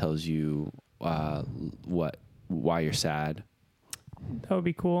yourself and it tells you why you're sad? That would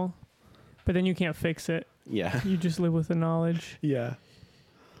be cool. But then you can't fix it. Yeah. You just live with the knowledge. Yeah.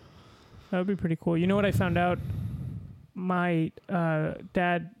 That would be pretty cool. You know what I found out? My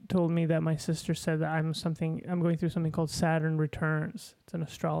dad told me that my sister said that I'm going through something called Saturn returns. It's an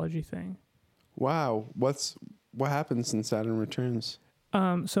astrology thing. Wow. What happens in Saturn returns?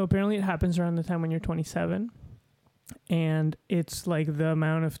 So apparently it happens around the time when you're 27. And it's like the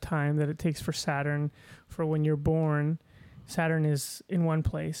amount of time that it takes for Saturn for when you're born. Saturn is in one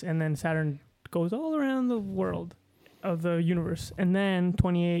place, and then Saturn goes all around the world of the universe. And then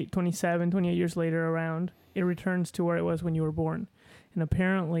 28 years later around, it returns to where it was when you were born. And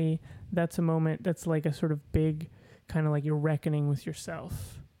apparently that's a moment that's like a sort of big, kind of like you're reckoning with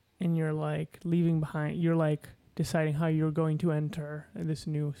yourself. And you're like leaving behind, you're like deciding how you're going to enter this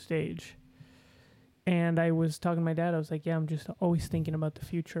new stage. And I was talking to my dad, I was like, yeah, I'm just always thinking about the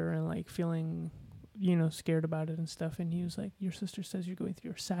future and like feeling, scared about it and stuff. And he was like, your sister says you're going through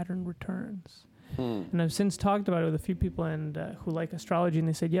your Saturn returns. And I've since talked about it with a few people and who like astrology, and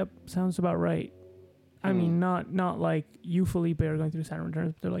they said, yep, sounds about right. I mean, not like you, Felipe, are going through Saturn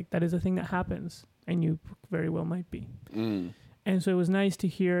returns, but they're like, that is a thing that happens, and you very well might be. And so it was nice to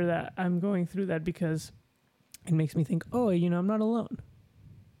hear that I'm going through that, because it makes me think, oh, I'm not alone.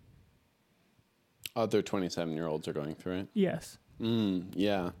 Other 27-year-olds are going through it. Yes.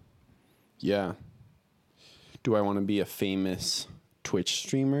 Yeah. Do I want to be a famous Twitch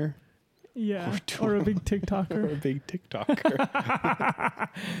streamer? Yeah. Or a big TikToker. Or a big TikToker.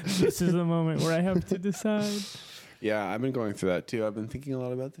 This is the moment where I have to decide. Yeah, I've been going through that too. I've been thinking a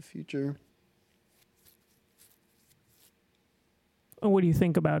lot about the future. What do you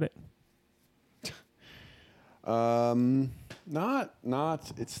think about it?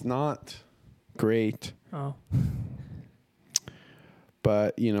 It's not great. Oh,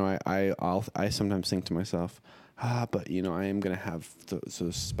 But I sometimes think to myself, but I am gonna have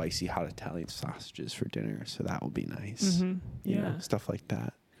those spicy hot Italian sausages for dinner, so that will be nice. mm-hmm. Yeah. Stuff like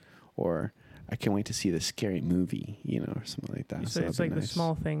that. Or I can't wait to see the scary movie, or something like that. So that'd it's be like the nice.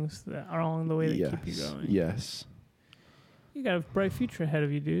 small things that are along the way that keep you going. Yes, You got a bright future ahead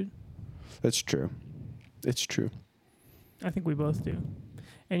of you, dude. that's true. It's true. I think we both do.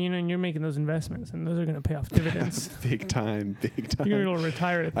 And and you're making those investments, and those are going to pay off dividends. Big time. You're going to be able to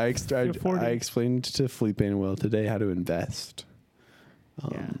retire at I 40. explained to Felipe and Will today how to invest.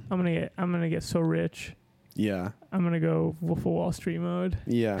 Yeah, I'm gonna get so rich. Yeah. I'm gonna go Wolf of Wall Street mode.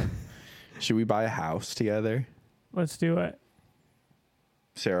 Yeah. Should we buy a house together? Let's do it.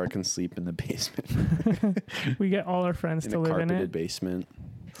 Sarah can sleep in the basement. We get all our friends In to a live in carpeted it. basement.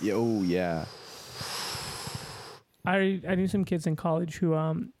 Yeah, oh yeah. I knew some kids in college who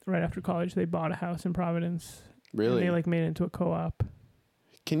right after college they bought a house in Providence. Really? And they made it into a co-op.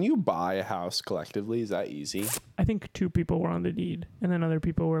 Can you buy a house collectively? Is that easy? I think 2 people were on the deed, and then other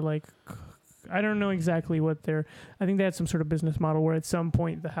people were like, I don't know exactly what I think they had some sort of business model where at some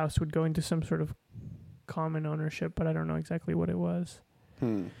point the house would go into some sort of common ownership, but I don't know exactly what it was.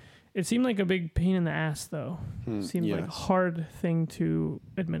 It seemed like a big pain in the ass, though. Seemed like a hard thing to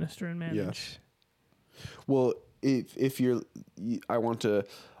administer and manage. Yes. Well, I want to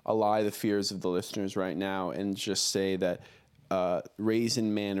allay the fears of the listeners right now and just say that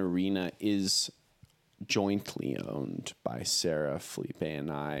Raisin Man Arena is jointly owned by Sarah, Felipe, and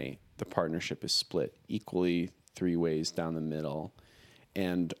I. The partnership is split equally 3 ways down the middle,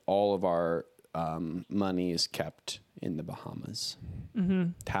 and all of our money is kept in the Bahamas,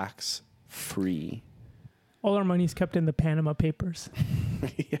 tax free. All our money's kept in the Panama Papers.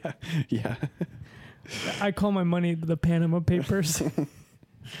 Yeah. I call my money the Panama Papers.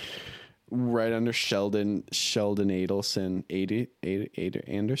 Right under Sheldon Adelson,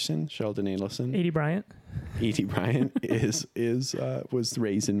 Anderson, Sheldon Adelson. 80 Bryant. 80 Bryant was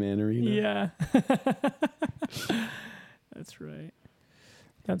Raisin Man Arena. Yeah. That's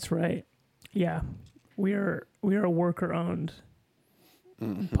right. Yeah. We are a worker owned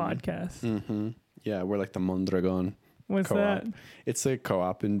podcast. Mm-hmm. Yeah, we're like the Mondragon. What's co-op. that? It's a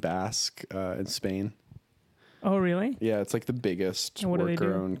co-op in Basque in Spain. Oh, really? Yeah, it's like the biggest And what do they do?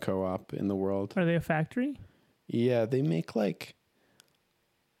 worker-owned co-op in the world. Are they a factory? Yeah, they make I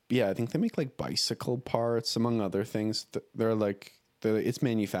think they make like bicycle parts, among other things. It's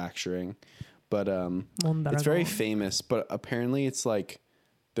manufacturing, but it's very famous. But apparently, it's like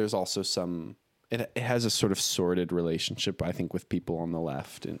there's also it has a sort of sordid relationship, I think, with people on the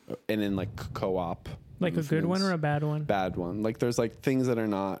left and in like co-op. Like a good one or a bad one? Bad one. Like there's like things that are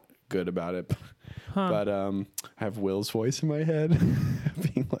not good about it. But I have Will's voice in my head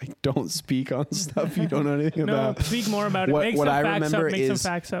being like, don't speak on stuff you don't know anything about. No, speak more about it. What I remember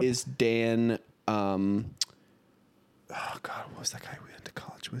is Dan, oh God, what was that guy we went to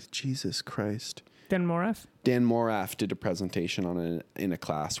college with? Jesus Christ. Dan Morath? Dan Morath did a presentation in a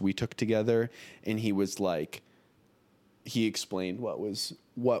class we took together, and he was like, he explained what was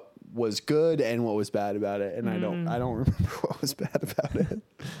good and what was bad about it, and I don't remember what was bad about it.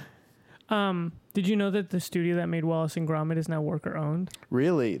 Did you know that the studio that made Wallace and Gromit is now worker owned?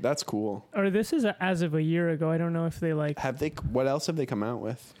 Really? That's cool. Or this is as of a year ago. I don't know if they what else have they come out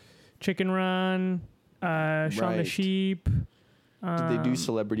with? Chicken Run, Shaun the Sheep. Did they do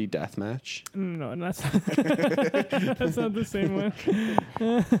Celebrity Deathmatch? No, that's that's not the same one.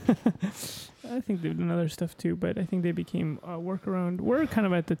 I think they've done other stuff too, but I think they became workaround. We're kind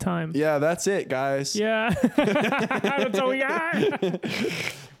of at the time. Yeah, that's it, guys. Yeah, that's all we got.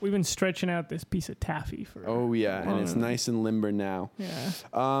 We've been stretching out this piece of taffy for. Oh yeah, and it's nice and limber now.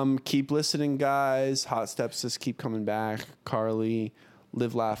 Yeah. Keep listening, guys. Hot Steps just keep coming back. Carly,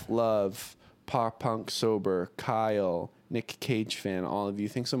 Live, Laugh, Love, Pop Punk Sober, Kyle, Nick Cage fan, all of you.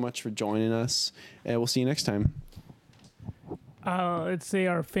 Thanks so much for joining us, and we'll see you next time. Let's say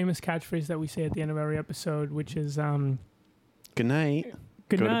our famous catchphrase that we say at the end of every episode, which is good night.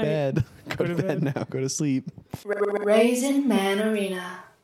 Good Go night. to bed. Go to bed now. Go to sleep. Raisin Man Arena.